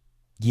Iggy?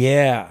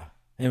 Yeah.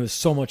 And it was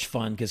so much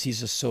fun because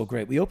he's just so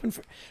great. We opened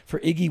for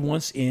Iggy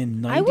once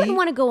in 90. I wouldn't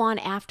want to go on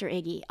after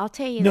Iggy. I'll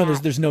tell you that. No,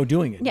 there's no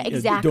doing it. Yeah,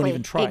 exactly. Don't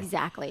even try.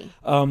 Exactly.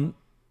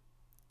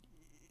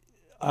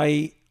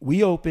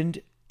 We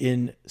opened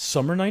in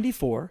summer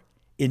 94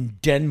 in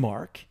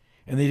Denmark,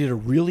 and they did a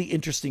really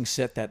interesting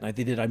set that night.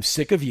 They did I'm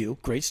Sick of You,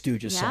 great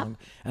Stooges song.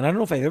 And I don't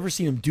know if I've ever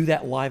seen them do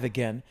that live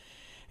again.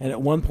 And at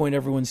one point,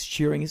 everyone's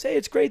cheering and say, hey,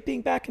 it's great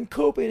being back in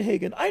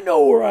Copenhagen. I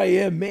know where I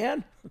am,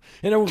 man.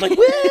 And everyone's like,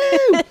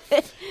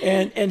 woo!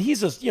 and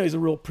he's a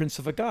real prince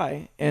of a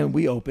guy. And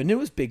we opened. It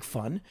was big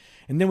fun.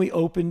 And then we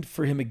opened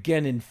for him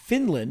again in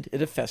Finland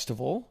at a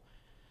festival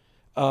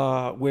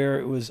where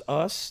it was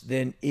us,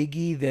 then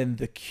Iggy, then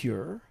The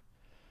Cure.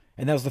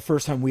 And that was the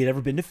first time we had ever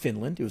been to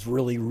Finland. It was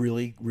really,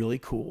 really, really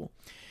cool.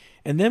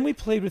 And then we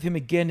played with him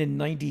again in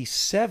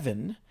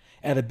 97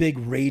 at a big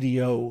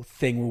radio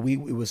thing where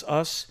it was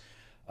us,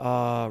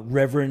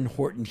 Reverend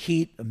Horton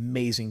Heat,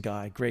 amazing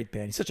guy, great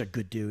band. He's such a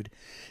good dude.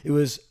 It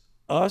was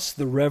us,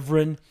 the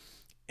Reverend,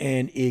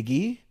 and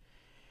Iggy.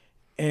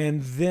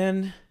 And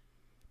then,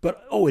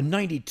 in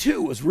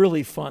 92 was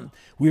really fun.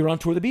 We were on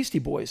tour with the Beastie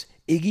Boys.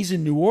 Iggy's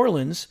in New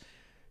Orleans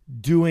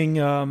doing,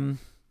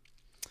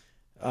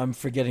 I'm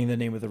forgetting the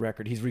name of the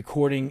record. He's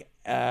recording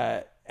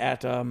at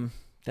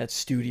that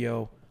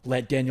studio,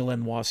 Daniel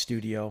Lanois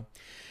studio,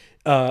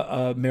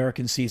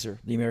 American Caesar,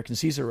 the American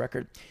Caesar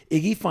record.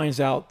 Iggy finds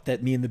out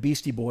that me and the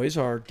Beastie Boys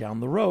are down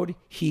the road.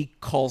 He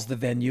calls the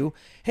venue,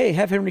 hey,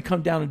 have Henry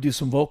come down and do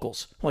some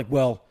vocals. I'm like,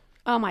 well,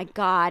 oh my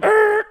God.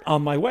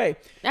 On my way.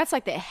 That's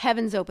like the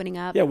heavens opening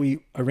up. Yeah,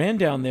 I ran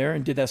down there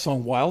and did that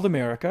song Wild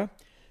America.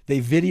 They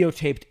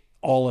videotaped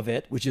all of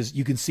it, which is,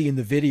 you can see in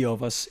the video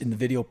of us, in the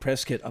video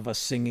press kit of us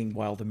singing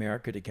Wild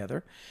America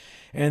together.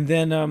 And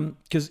then,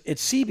 because at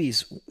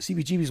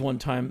CBGB's one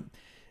time,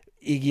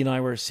 Iggy and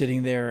I were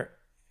sitting there.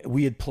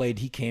 We had played,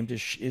 he came to,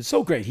 it's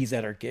so great, he's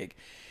at our gig.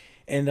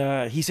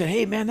 And he said,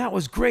 hey, man, that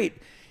was great.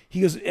 He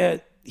goes,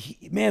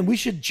 man, we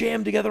should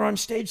jam together on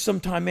stage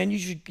sometime, man. You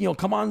should,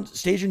 come on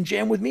stage and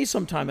jam with me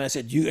sometime. And I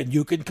said,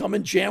 you can come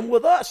and jam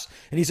with us.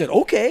 And he said,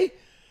 okay.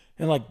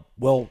 And like,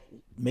 well,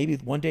 maybe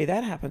one day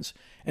that happens.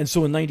 And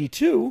so in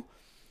 92,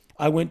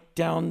 I went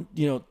down,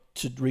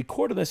 to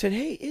record it. I said,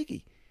 hey,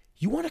 Iggy,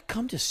 you want to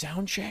come to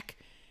sound check?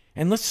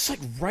 And let's just like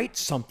write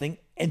something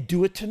and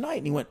do it tonight.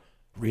 And he went,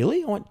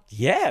 really? I went,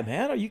 yeah,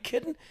 man. Are you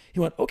kidding? He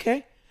went,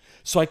 okay.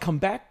 So I come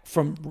back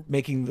from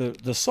making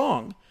the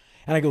song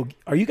and I go,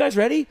 are you guys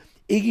ready?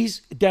 Iggy's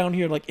down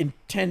here like in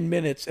 10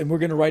 minutes and we're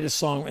going to write a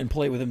song and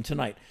play with him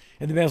tonight.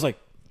 And the band's like,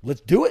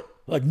 let's do it.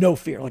 Like, no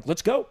fear. Like,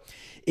 let's go.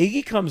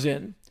 Iggy comes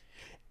in.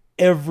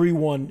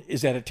 Everyone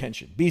is at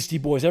attention. Beastie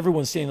Boys,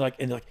 everyone's saying like,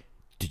 and they're like,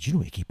 did you know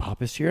Iggy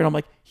Pop is here? And I'm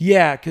like,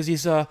 yeah, because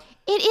he's It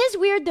is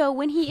weird though,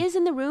 when he is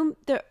in the room,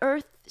 the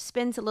earth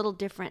spins a little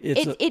different.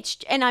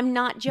 And I'm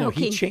not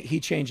joking. No, he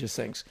changes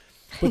things.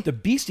 But the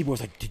Beastie Boys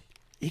like, did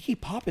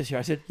Iggy Pop is here?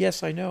 I said,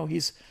 yes, I know.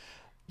 He's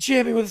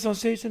jamming with us on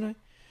stage tonight.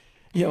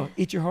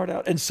 Eat your heart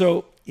out. And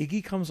so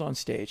Iggy comes on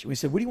stage and we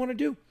said, what do you want to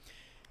do?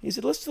 He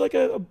said, let's do like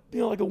a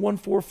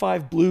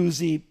 1-4-5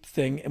 bluesy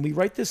thing. And we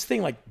write this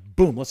thing like,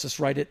 boom, let's just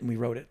write it. And we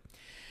wrote it.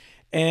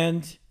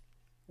 And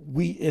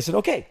I said,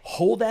 okay,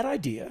 hold that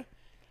idea.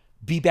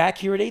 Be back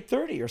here at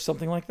 8:30 or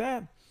something like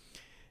that.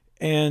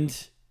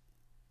 And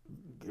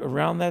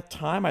around that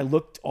time, I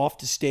looked off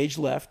to stage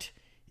left.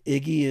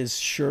 Iggy is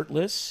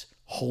shirtless,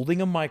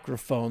 holding a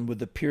microphone with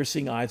the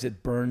piercing eyes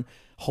that burn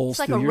holes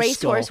through your skull.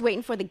 It's like a racehorse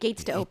waiting for the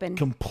gates to open.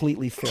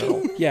 Completely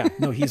feral. Yeah,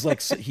 no, he's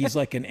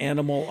like an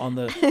animal on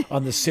the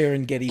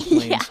Serengeti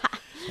plains. Yeah.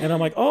 And I'm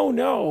like, oh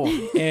no.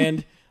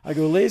 And I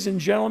go, ladies and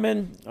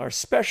gentlemen, our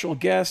special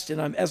guest,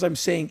 and as I'm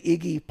saying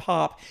Iggy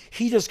Pop,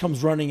 he just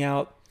comes running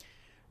out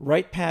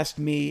right past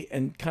me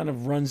and kind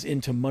of runs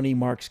into Money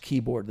Mark's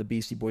keyboard, the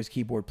Beastie Boys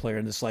keyboard player,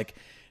 and just like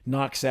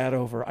knocks that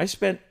over. I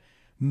spent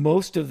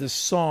most of the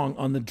song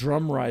on the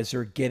drum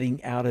riser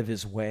getting out of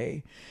his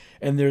way.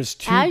 And there's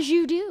two... As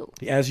you do.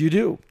 As you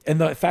do.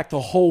 And in fact,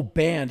 the whole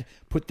band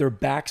put their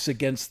backs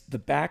against the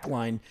back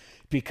line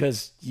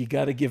because you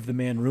got to give the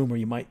man room or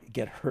you might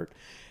get hurt.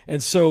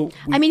 And so...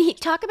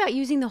 talk about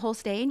using the whole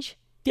stage.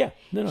 Yeah.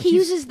 No, he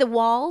uses the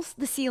walls,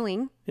 the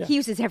ceiling. Yeah. He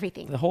uses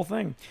everything. The whole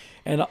thing.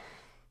 And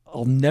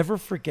I'll never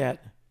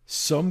forget,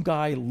 some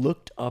guy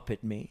looked up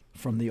at me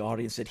from the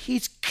audience and said,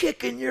 he's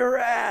kicking your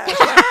ass.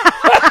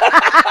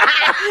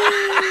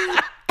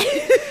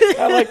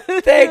 I'm like,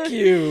 thank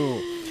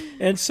you.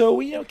 And so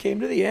we came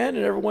to the end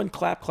and everyone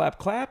clap, clap,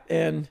 clap.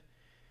 And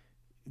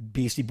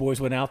Beastie Boys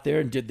went out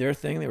there and did their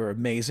thing. They were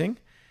amazing.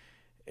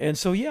 And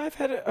so, yeah, I've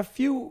had a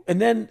few.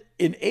 And then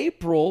in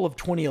April of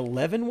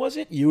 2011, was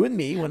it? You and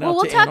me went out to Ann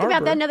Arbor. We'll talk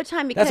about that another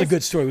time. Because that's a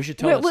good story. We should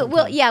tell it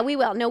sometime. Yeah, we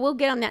will. No, we'll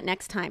get on that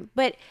next time.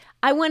 But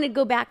I want to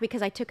go back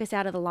because I took us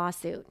out of the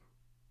lawsuit.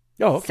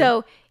 Oh, okay.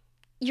 So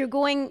you're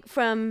going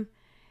from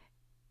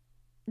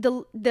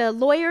the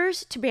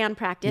lawyers to band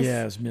practice.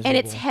 Yeah, it was miserable. And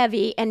it's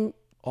heavy. And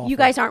awful. You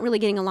guys aren't really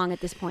getting along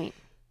at this point.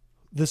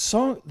 The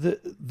song,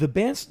 the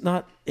band's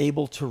not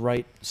able to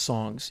write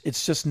songs.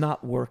 It's just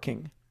not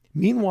working.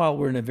 Meanwhile,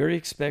 we're in a very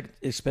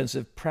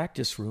expensive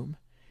practice room,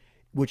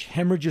 which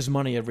hemorrhages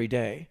money every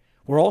day.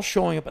 We're all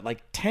showing up at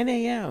like 10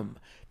 a.m.,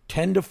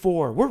 10 to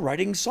 4. We're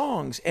writing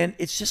songs, and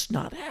it's just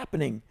not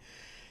happening.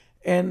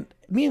 And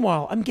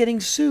meanwhile, I'm getting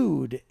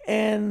sued,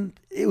 and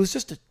it was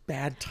just a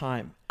bad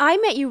time. I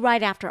met you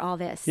right after all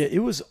this. Yeah,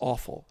 it was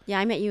awful. Yeah,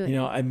 I met you.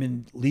 I'm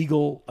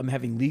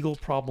having legal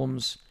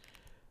problems.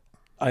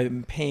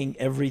 I'm paying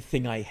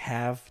everything I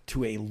have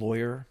to a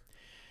lawyer.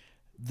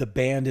 The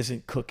band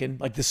isn't cooking.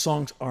 Like, the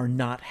songs are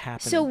not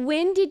happening. So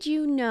when did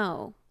you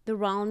know, the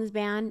Rollins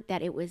Band,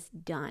 that it was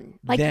done?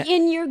 Like,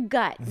 in your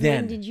gut,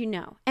 when did you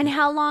know? And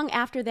how long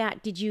after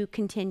that did you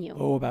continue?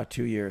 Oh, about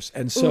 2 years.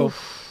 And so,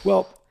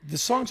 well, the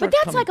songs But aren't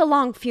that's coming. like a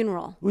long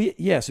funeral.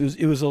 Yes,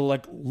 it was a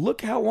like,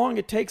 look how long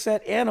it takes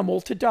that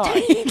animal to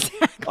die.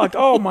 Like,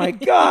 oh my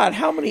God,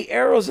 how many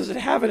arrows does it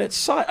have in its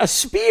side? A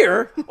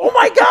spear? Oh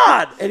my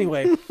God.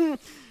 Anyway,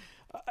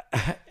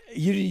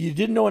 you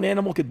didn't know an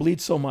animal could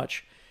bleed so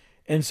much.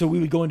 And so we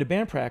would go into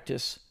band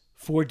practice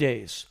 4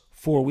 days,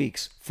 4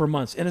 weeks, for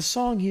months. And a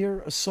song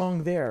here, a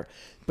song there.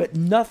 But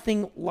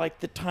nothing like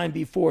the time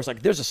before. It's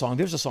like, there's a song,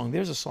 there's a song,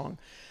 there's a song.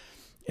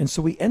 And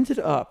so we ended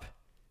up,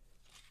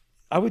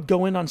 I would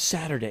go in on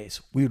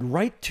Saturdays. We would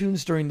write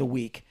tunes during the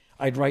week.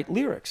 I'd write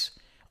lyrics.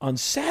 On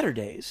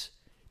Saturdays,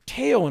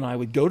 Teo and I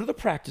would go to the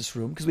practice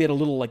room because we had a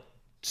little like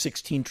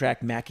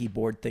 16-track Mackie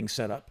board thing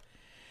set up.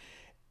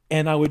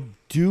 And I would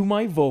do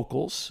my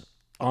vocals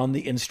on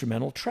the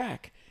instrumental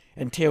track.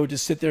 And Teo would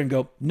just sit there and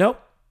go,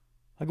 nope.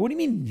 I go, what do you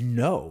mean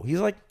no?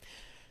 He's like,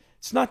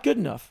 it's not good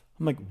enough.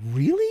 I'm like,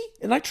 really?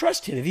 And I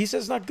trust him. If he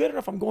says it's not good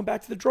enough, I'm going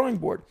back to the drawing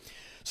board.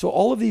 So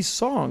all of these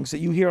songs that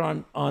you hear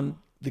on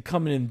the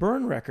Come In and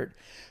Burn record,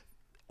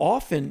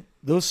 often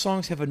those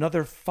songs have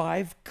another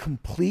 5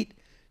 complete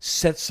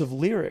sets of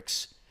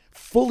lyrics,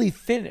 fully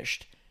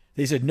finished.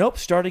 They said, nope,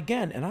 start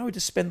again. And I would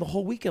just spend the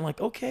whole weekend like,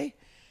 okay.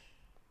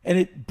 And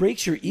it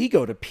breaks your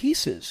ego to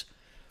pieces.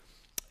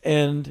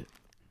 And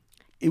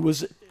it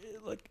was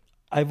like,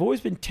 I've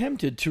always been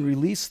tempted to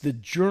release the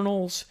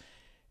journals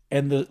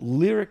and the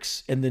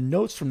lyrics and the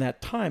notes from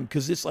that time,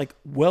 because it's like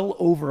well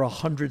over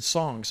 100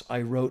 songs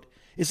I wrote.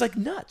 It's like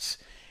nuts.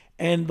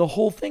 And the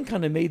whole thing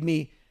kind of made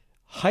me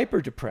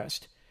hyper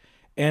depressed.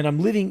 And I'm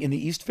living in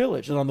the East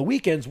Village. And on the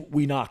weekends,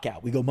 we knock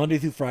out. We go Monday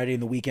through Friday.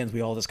 And the weekends,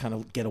 we all just kind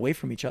of get away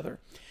from each other.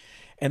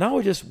 And I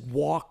would just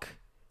walk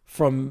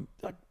from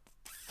like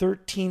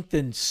 13th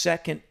and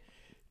 2nd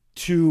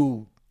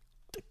to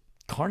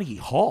Carnegie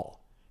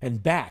Hall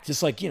and back.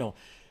 Just like,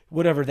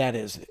 whatever that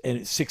is. And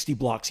it's 60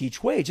 blocks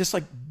each way. Just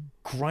like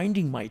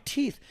grinding my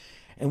teeth.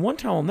 And one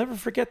time, I'll never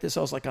forget this.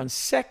 I was like on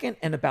 2nd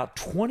and about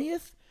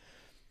 20th.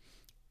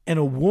 And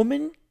a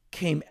woman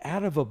came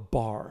out of a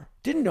bar.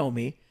 Didn't know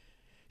me.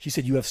 She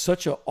said, you have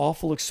such an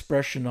awful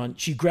expression on...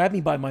 She grabbed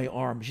me by my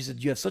arm. She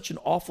said, you have such an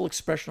awful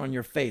expression on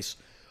your face.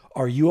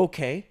 Are you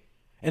okay?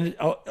 And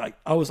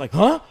I was like,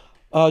 huh?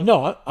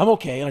 No, I'm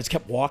okay. And I just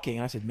kept walking.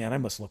 And I said, man, I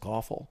must look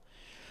awful.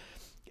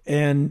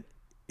 And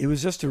it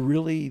was just a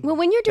really Well,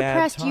 when you're bad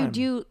depressed, time. you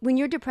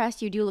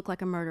do look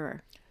like a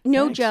murderer.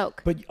 No Thanks.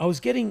 joke. But I was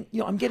getting,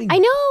 I know.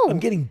 I'm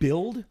getting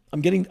billed.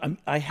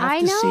 I have I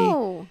to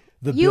know. see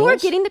the You were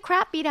bills. getting the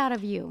crap beat out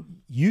of you.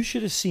 You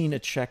should have seen a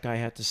check I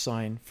had to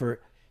sign for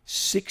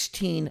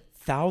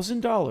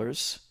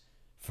 $16,000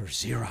 for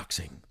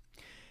Xeroxing.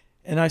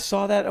 And I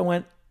saw that. I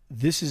went,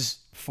 this is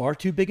far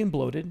too big and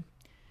bloated.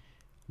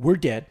 We're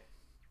dead.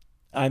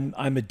 I'm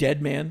a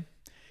dead man,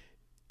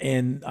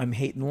 and I'm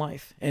hating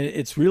life. And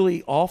it's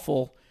really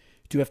awful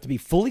to have to be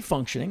fully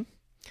functioning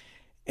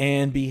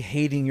and be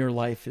hating your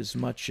life as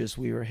much as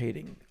we were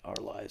hating our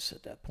lives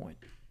at that point.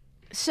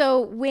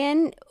 So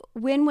when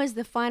was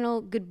the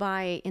final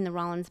goodbye in the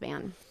Rollins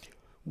Band?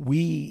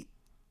 We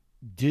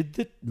did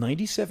the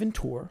 97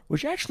 tour,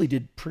 which actually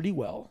did pretty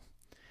well.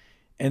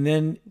 And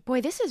then...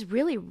 Boy, this is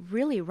really,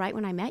 really right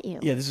when I met you.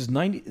 Yeah, this is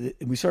 90.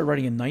 We started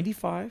writing in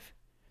 95.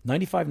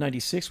 95,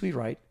 96 we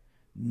write.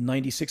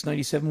 96,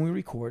 97 we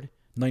record.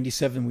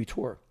 97 we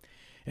tour.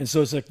 And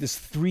so it's like this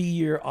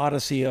 3-year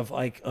odyssey of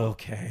like,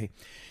 okay.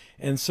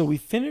 And so we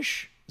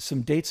finish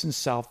some dates in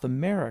South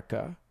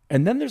America.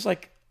 And then there's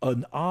like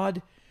an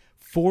odd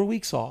 4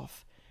 weeks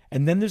off.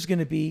 And then there's going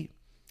to be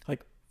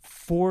like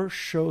 4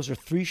 shows or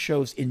 3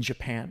 shows in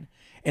Japan.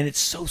 And it's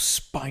so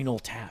Spinal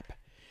Tap.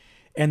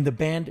 And the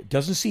band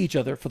doesn't see each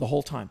other for the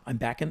whole time. I'm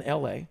back in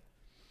LA.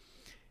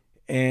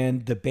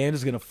 And the band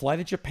is going to fly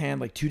to Japan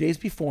like 2 days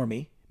before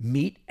me,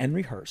 meet and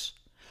rehearse.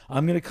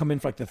 I'm going to come in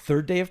for like the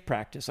 3rd day of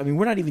practice. I mean,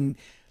 we're not even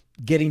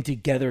getting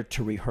together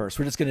to rehearse.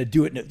 We're just going to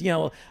do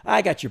it.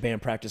 I got your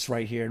band practice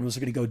right here. And we're just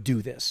going to go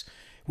do this.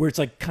 Where it's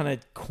like kind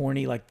of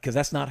corny, like, because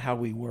that's not how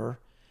we were.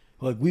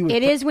 Like we would.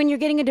 It is when you're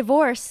getting a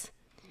divorce.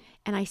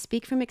 And I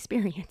speak from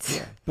experience.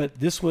 Yeah, but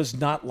this was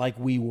not like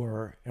we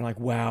were. And like,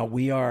 wow,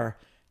 we are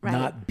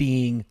not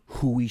being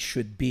who we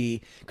should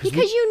be. Because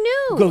you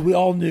knew. Because we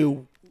all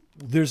knew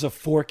there's a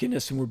fork in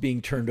us and we're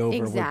being turned over.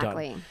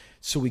 Exactly. We're done.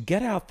 So we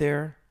get out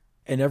there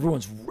and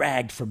everyone's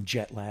ragged from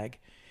jet lag.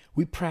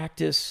 We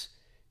practice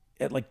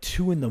at like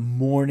 2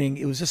 a.m.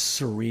 It was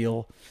just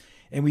surreal.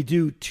 And we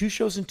do 2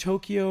 shows in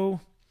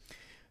Tokyo,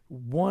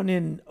 1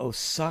 in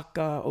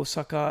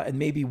Osaka, and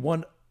maybe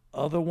one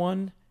other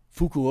one,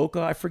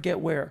 Fukuoka, I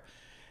forget where.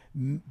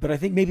 But I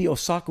think maybe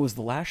Osaka was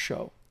the last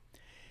show.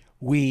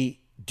 We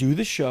do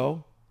the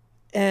show.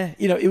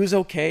 It was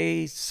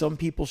okay. Some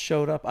people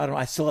showed up. I don't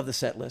know. I still have the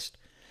set list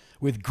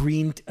with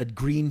a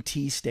green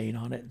tea stain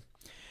on it.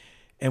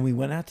 And we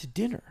went out to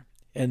dinner.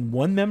 And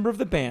one member of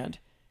the band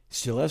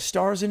still has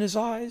stars in his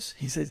eyes.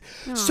 He says,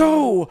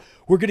 so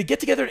we're going to get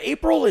together in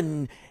April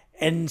and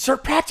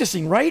start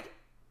practicing, right?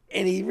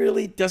 And he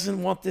really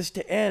doesn't want this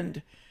to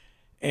end.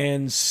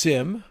 And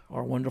Sim,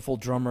 our wonderful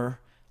drummer,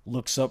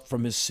 looks up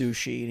from his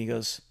sushi and he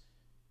goes,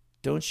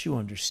 don't you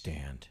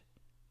understand?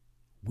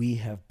 we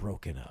have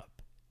broken up.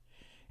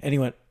 And he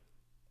went,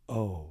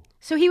 oh.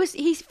 So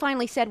he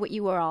finally said what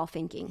you were all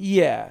thinking.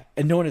 Yeah.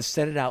 And no one had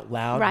said it out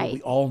loud, Right. but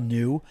we all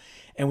knew.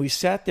 And we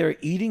sat there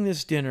eating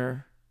this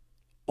dinner,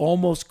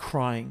 almost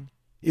crying.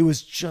 It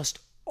was just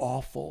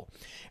awful.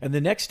 And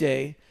the next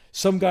day,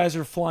 some guys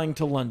are flying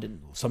to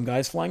London. Some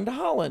guys flying to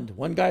Holland.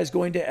 One guy's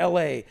going to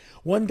LA.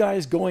 One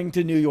guy's going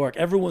to New York.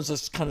 Everyone's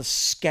just kind of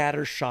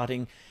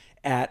scattershotting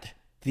at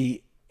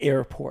the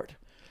airport.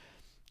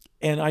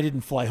 And I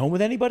didn't fly home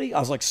with anybody.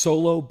 I was like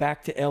solo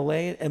back to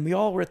LA. And we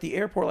all were at the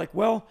airport like,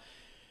 well,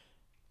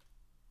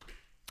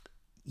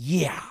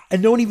 yeah.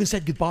 And no one even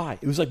said goodbye.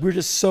 It was like, we're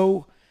just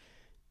so,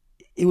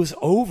 it was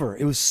over.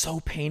 It was so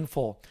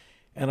painful.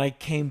 And I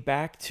came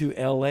back to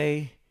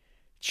LA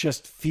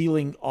just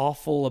feeling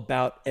awful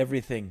about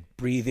everything,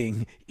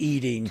 breathing,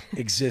 eating,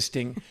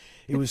 existing.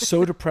 It was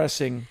so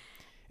depressing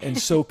and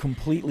so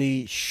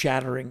completely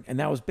shattering. And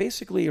that was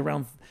basically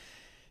around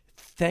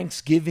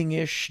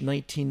Thanksgiving-ish,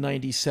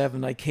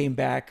 1997. I came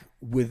back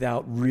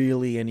without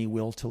really any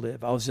will to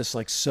live. I was just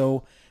like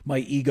my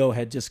ego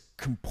had just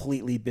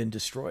completely been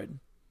destroyed.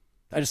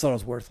 I just thought I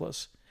was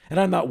worthless. And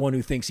I'm not one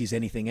who thinks he's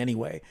anything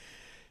anyway.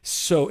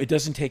 So it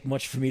doesn't take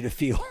much for me to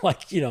feel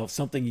like,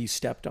 something you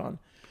stepped on.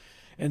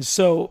 And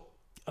so,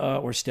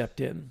 or stepped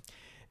in.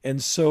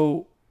 And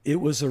so it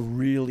was a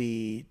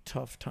really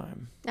tough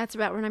time. That's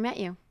about when I met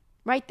you.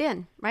 Right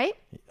then, right?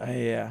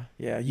 Yeah.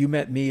 You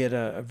met me at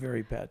a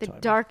very bad time.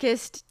 The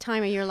darkest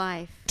time of your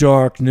life.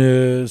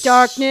 Darkness.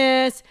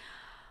 Well,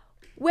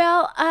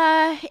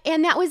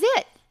 and that was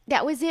it.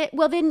 That was it.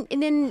 Well,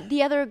 then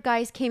the other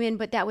guys came in,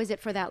 but that was it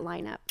for that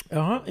lineup.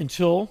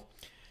 Until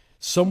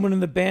someone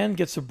in the band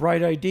gets a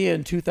bright idea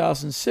in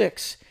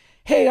 2006.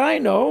 Hey, I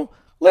know.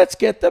 Let's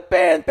get the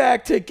band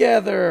back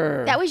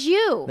together. That was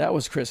you. That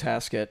was Chris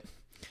Haskett.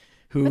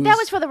 But that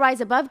was for the Rise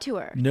Above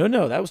tour.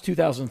 No, that was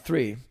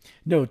 2003.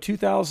 No,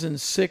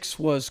 2006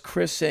 was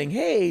Chris saying,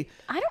 hey.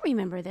 I don't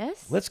remember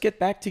this. Let's get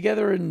back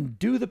together and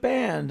do the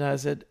band. I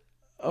said,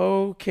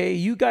 okay,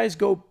 you guys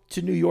go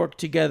to New York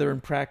together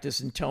and practice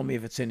and tell me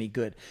if it's any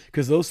good.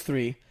 Because those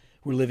three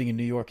were living in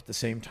New York at the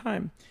same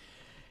time.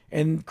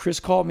 And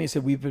Chris called me and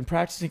said, we've been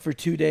practicing for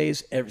 2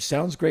 days. It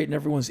sounds great and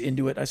everyone's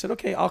into it. I said,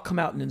 okay, I'll come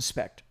out and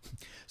inspect.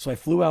 So I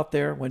flew out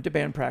there, went to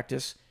band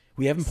practice.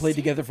 We haven't played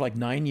together for like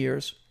 9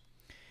 years.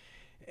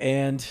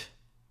 And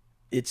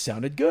it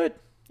sounded good.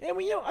 And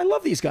I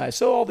love these guys.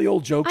 So all the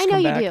old jokes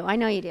come back. I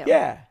know you do.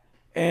 Yeah.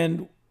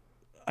 And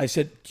I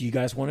said, do you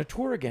guys want to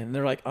tour again? And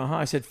they're like, uh-huh.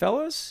 I said,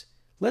 fellas,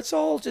 let's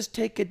all just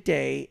take a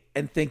day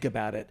and think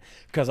about it.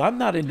 Because I'm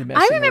not into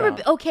messing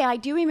around. Okay, I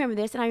do remember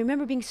this. And I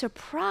remember being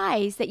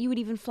surprised that you would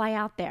even fly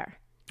out there.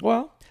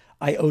 Well,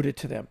 I owed it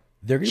to them.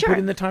 They're going to put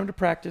in the time to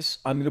practice.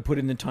 I'm going to put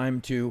in the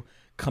time to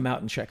come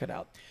out and check it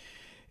out.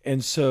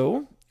 And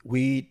so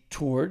we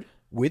toured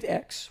with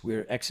X.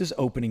 We're X's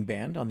opening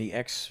band on the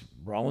X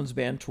Rollins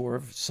Band tour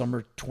of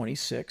summer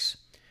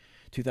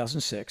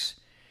 2006.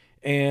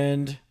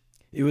 And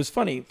it was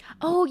funny.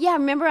 Oh, yeah.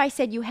 Remember I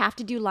said you have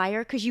to do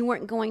Liar because you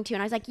weren't going to.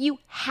 And I was like, you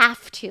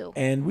have to.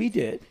 And we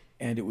did.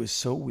 And it was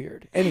so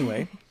weird.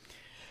 Anyway,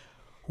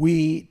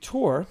 we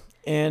tour,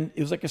 and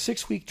it was like a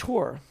 6-week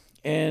tour.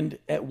 And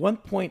at one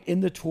point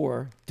in the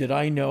tour, did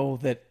I know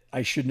that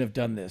I shouldn't have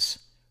done this?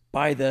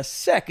 By the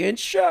second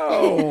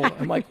show.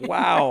 I'm like,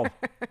 wow.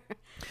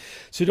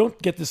 So don't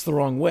get this the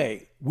wrong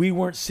way. We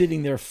weren't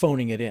sitting there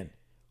phoning it in.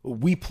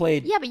 We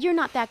played. Yeah, but you're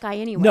not that guy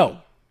anyway. No,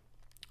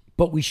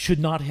 but we should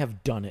not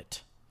have done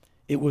it.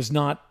 It was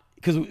not,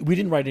 because we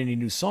didn't write any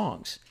new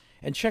songs.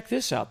 And check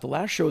this out. The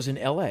last show was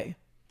in LA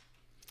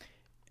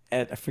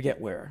at, I forget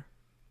where,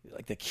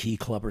 like the Key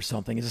Club or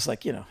something. It's just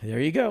like,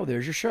 there you go.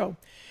 There's your show.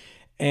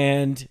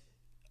 And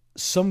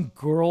some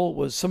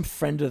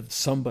friend of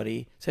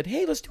somebody said,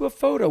 hey, let's do a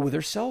photo with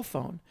her cell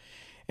phone.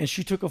 And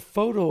she took a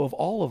photo of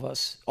all of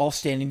us all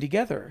standing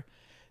together.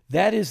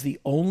 That is the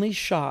only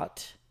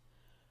shot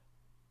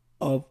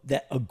of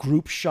that, a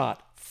group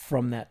shot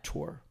from that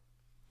tour.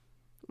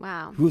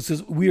 Wow.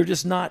 We were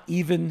just not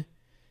even,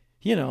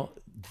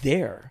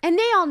 there. And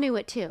they all knew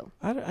it too.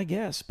 I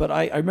guess. But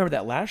I remember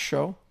that last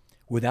show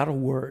without a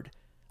word.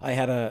 I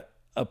had a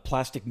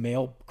plastic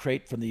mail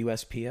crate from the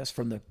USPS,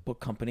 from the book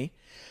company.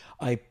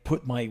 I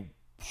put my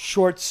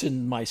shorts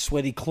and my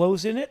sweaty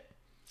clothes in it.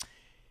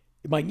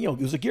 It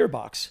was a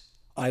gearbox.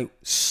 I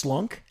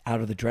slunk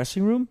out of the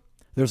dressing room.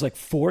 There was like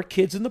 4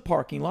 kids in the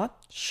parking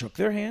lot, shook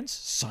their hands,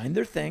 signed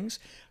their things,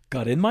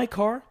 got in my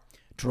car,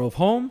 drove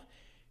home,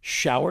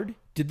 showered,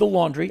 did the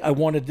laundry. I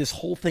wanted this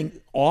whole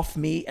thing off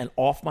me and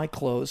off my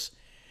clothes.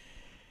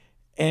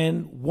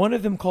 And one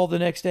of them called the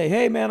next day,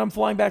 hey man, I'm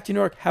flying back to New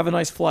York. Have a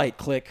nice flight.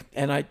 Click.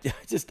 And I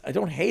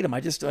don't hate him. I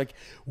just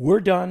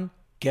we're done.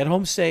 Get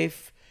home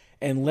safe.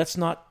 And let's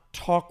not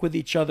talk with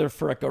each other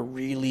for like a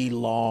really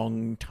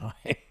long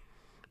time.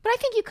 But I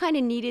think you kind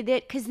of needed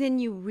it because then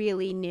you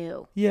really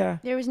knew. Yeah.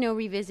 There was no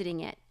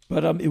revisiting it.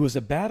 But it was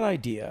a bad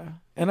idea.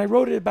 And I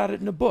wrote about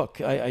it in a book.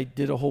 I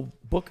did a whole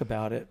book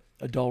about it,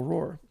 A Dull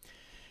Roar,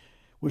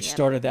 which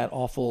started that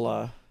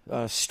awful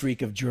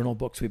streak of journal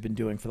books we've been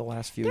doing for the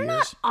last few years. They're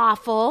not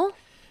awful.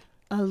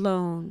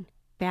 alone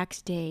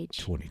backstage.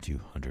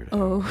 2,200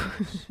 Oh.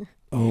 hours.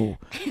 Oh.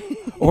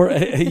 Or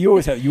you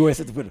always have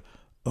to put,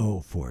 oh,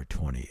 for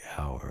 20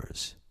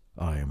 hours,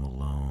 I am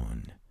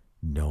alone.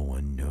 No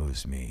one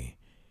knows me.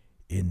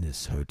 In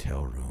this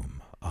hotel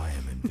room, I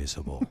am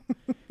invisible.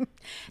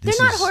 They're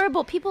not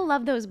horrible. People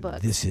love those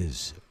books. This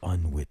is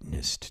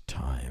unwitnessed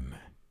time.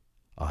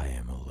 I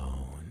am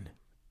alone.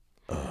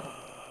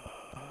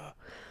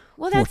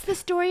 Well, that's the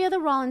story of the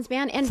Rollins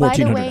Band. And by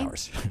the 1,400 way,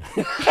 hours.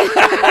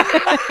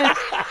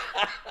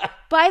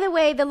 by the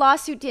way, the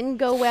lawsuit didn't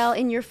go well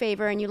in your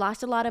favor, and you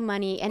lost a lot of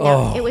money, and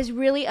it was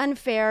really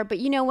unfair. But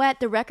you know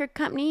what? The record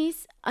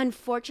companies,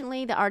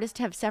 unfortunately, the artists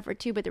have suffered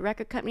too. But the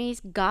record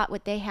companies got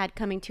what they had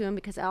coming to them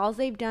because all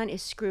they've done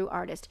is screw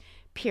artists.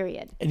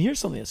 Period. And here's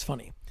something that's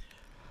funny.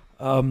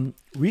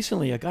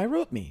 Recently, a guy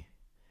wrote me,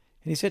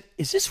 and he said,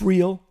 "Is this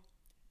real?"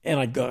 And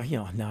I go,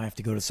 now I have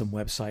to go to some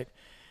website.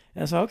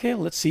 And I said, okay,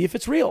 let's see if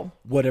it's real,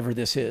 whatever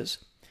this is.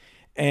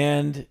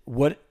 And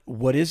what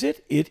is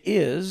it? It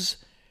is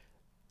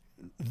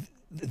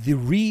the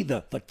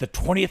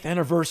 20th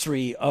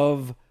anniversary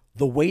of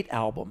the Wait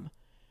album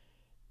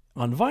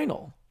on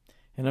vinyl.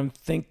 And I'm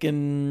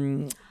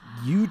thinking,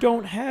 you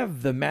don't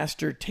have the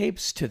master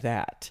tapes to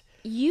that.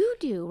 You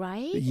do,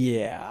 right?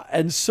 Yeah.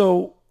 And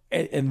so,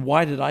 and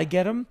why did I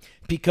get them?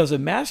 Because a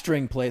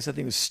mastering place, I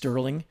think it was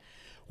Sterling,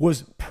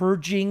 was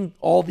purging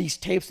all these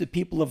tapes that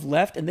people have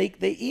left. And they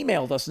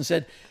emailed us and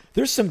said,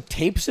 there's some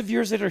tapes of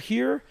yours that are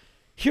here.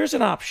 Here's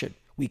an option.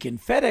 We can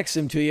FedEx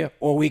them to you,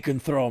 or we can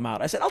throw them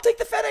out. I said, I'll take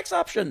the FedEx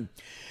option.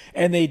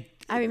 And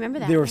I remember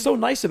that. They were so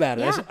nice about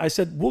it. Yeah. I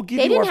said, we'll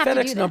give you our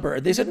FedEx number.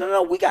 They said,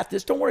 no, we got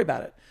this. Don't worry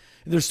about it.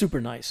 They're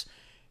super nice.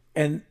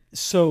 And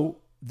so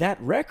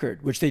that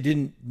record, which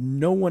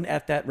no one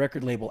at that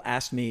record label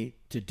asked me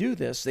to do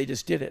this. They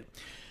just did it.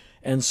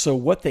 And so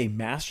what they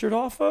mastered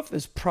off of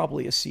is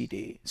probably a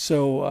CD.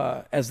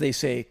 So as they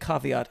say,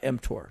 caveat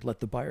emptor, let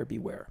the buyer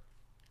beware.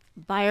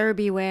 Buyer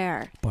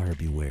beware. Buyer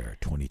beware,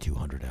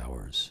 2,200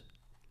 hours.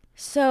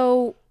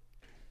 So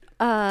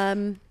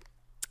that's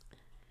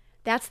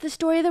the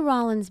story of the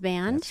Rollins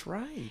Band. That's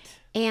right.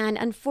 And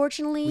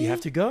unfortunately, we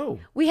have to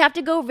go. We have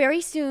to go very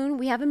soon.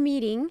 We have a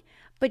meeting.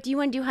 But do you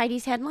want to do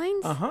Heidi's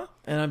headlines? Uh-huh.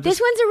 And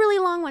this one's a really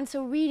long one,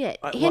 so read it.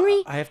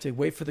 Henry? I have to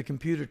wait for the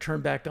computer to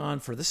turn back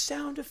on for the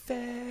sound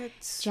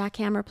effects.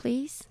 Jackhammer,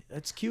 please.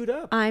 It's queued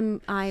up.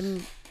 I'm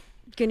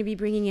going to be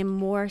bringing in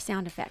more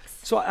sound effects.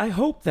 So I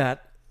hope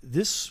that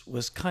this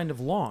was kind of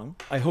long.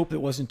 I hope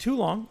it wasn't too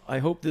long. I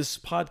hope this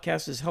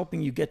podcast is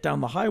helping you get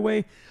down the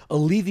highway,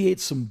 alleviate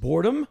some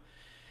boredom,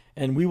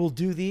 and we will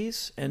do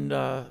these. And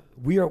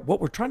what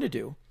we're trying to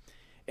do,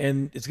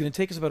 and it's going to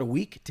take us about a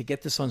week to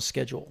get this on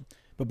schedule.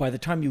 But by the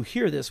time you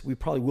hear this, we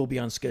probably will be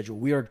on schedule.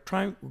 We're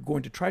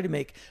going to try to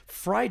make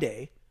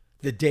Friday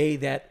the day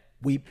that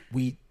we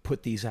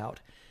put these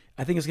out.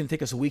 I think it's going to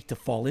take us a week to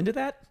fall into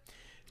that.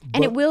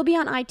 And it will be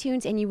on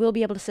iTunes, and you will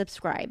be able to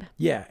subscribe.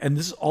 Yeah,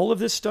 and all of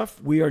this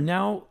stuff, we are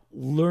now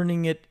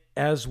learning it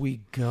as we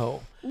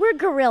go. We're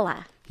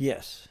gorilla.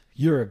 Yes,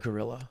 you're a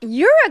gorilla.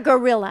 You're a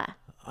gorilla.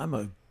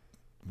 I'm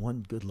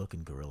one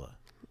good-looking gorilla.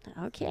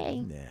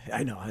 Okay. Yeah,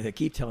 I know. I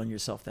keep telling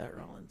yourself that,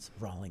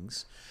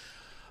 Rollins.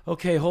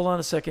 Okay, hold on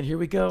a second. Here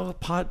we go.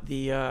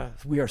 We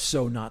are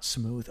so not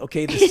smooth.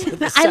 Okay,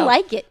 this I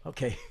like it.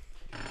 Okay.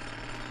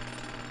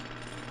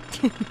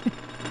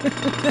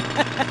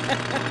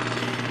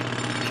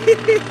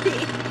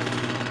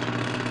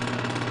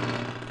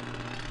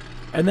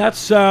 And that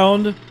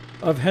sound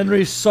of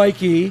Henry's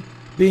psyche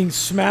being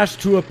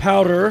smashed to a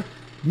powder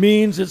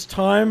means it's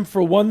time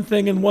for one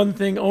thing and one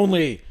thing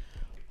only.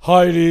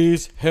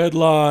 Heidi's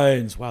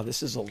headlines. Wow,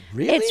 this is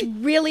It's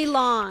really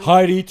long.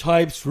 Heidi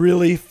types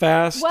really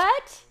fast.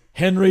 What?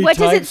 What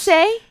does it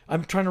say?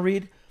 I'm trying to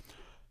read.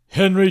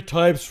 Henry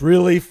types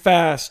really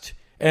fast,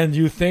 and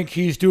you think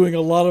he's doing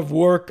a lot of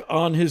work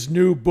on his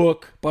new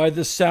book by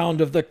the sound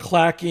of the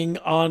clacking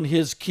on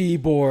his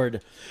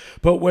keyboard.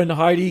 But when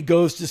Heidi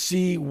goes to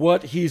see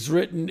what he's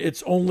written,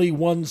 it's only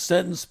one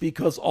sentence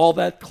because all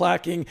that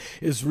clacking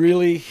is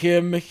really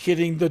him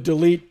hitting the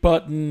delete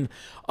button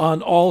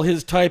on all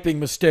his typing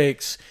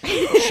mistakes.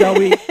 Shall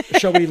we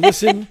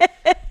listen?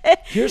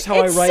 Here's how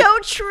I write.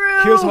 It's so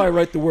true. Here's how I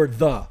write the word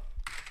the.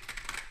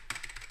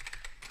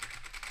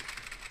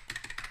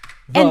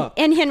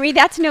 And Henry,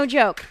 that's no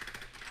joke.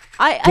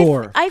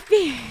 Door I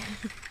feel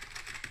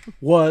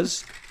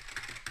was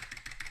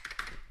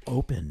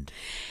opened.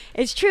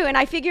 It's true. And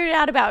I figured it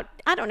out about,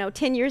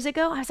 10 years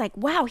ago. I was like,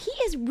 wow, he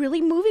is really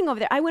moving over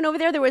there. I went over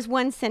there was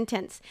one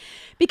sentence.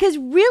 Because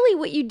really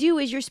what you do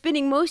is you're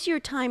spending most of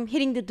your time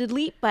hitting the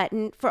delete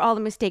button for all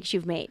the mistakes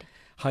you've made.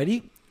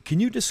 Heidi,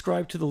 can you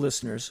describe to the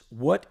listeners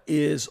what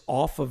is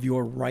off of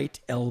your right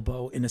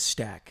elbow in a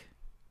stack?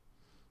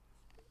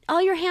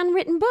 All your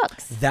handwritten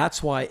books.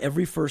 That's why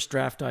every first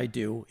draft I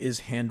do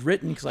is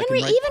handwritten because I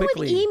can write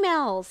quickly. Even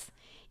with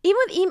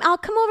email, I'll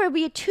come over, it'll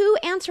be a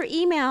 2-answer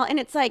email, and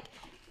it's like...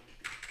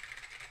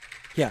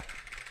 Yeah.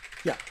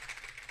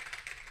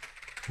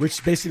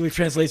 Which basically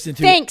translates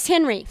into... Thanks,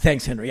 Henry.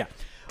 Thanks, Henry, yeah.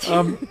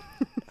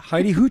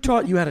 Heidi, who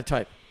taught you how to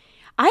type?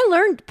 I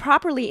learned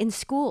properly in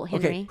school,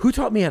 Henry. Okay, who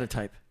taught me how to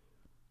type?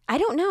 I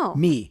don't know.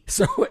 Me.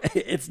 So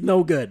it's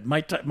no good.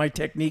 My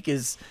technique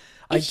is...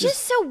 It's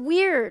just so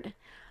weird.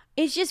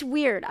 It's just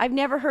weird. I've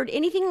never heard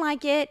anything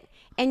like it.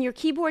 And your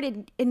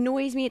keyboard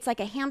annoys me. It's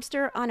like a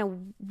hamster on a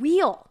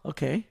wheel.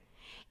 Okay.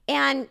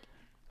 And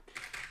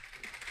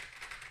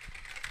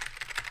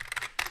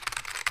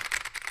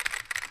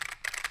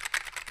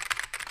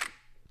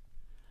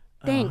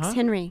thanks,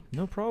 Henry.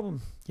 No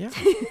problem. Yeah.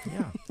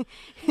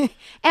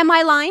 Am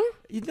I lying?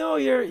 You're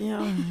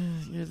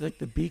like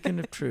the beacon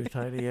of truth,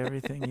 Heidi.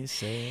 Everything you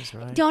say is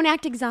right. Don't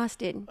act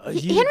exhausted. You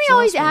Henry exhaust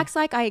always me. acts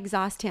like I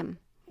exhaust him.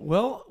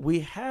 Well,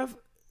 we have,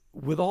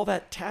 with all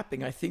that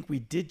tapping, I think we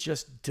did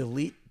just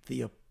delete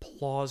the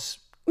applause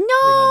thing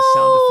on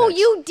sound No, effects.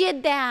 you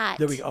did that.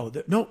 There we go.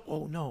 No.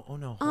 Oh, no.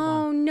 Hold on.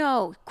 Oh,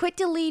 no. Quit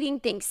deleting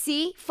things.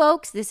 See,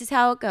 folks, this is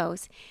how it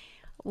goes.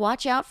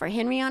 Watch out for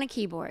Henry on a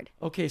keyboard.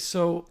 Okay,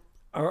 so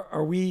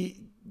are we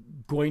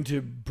going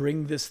to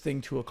bring this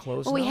thing to a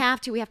close Well, now? we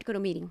have to. We have to go to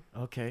a meeting.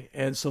 Okay,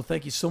 and so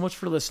thank you so much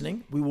for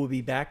listening. We will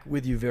be back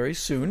with you very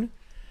soon.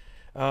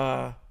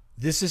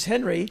 This is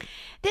Henry.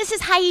 This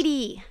is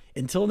Heidi.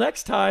 Until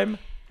next time.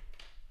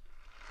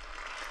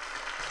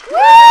 Woo!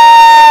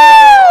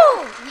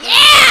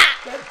 Yeah!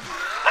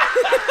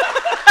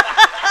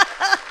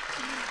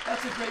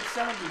 That's a great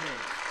sound you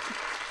made.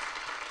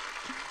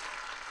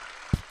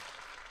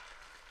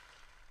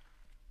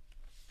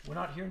 We're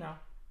not here now.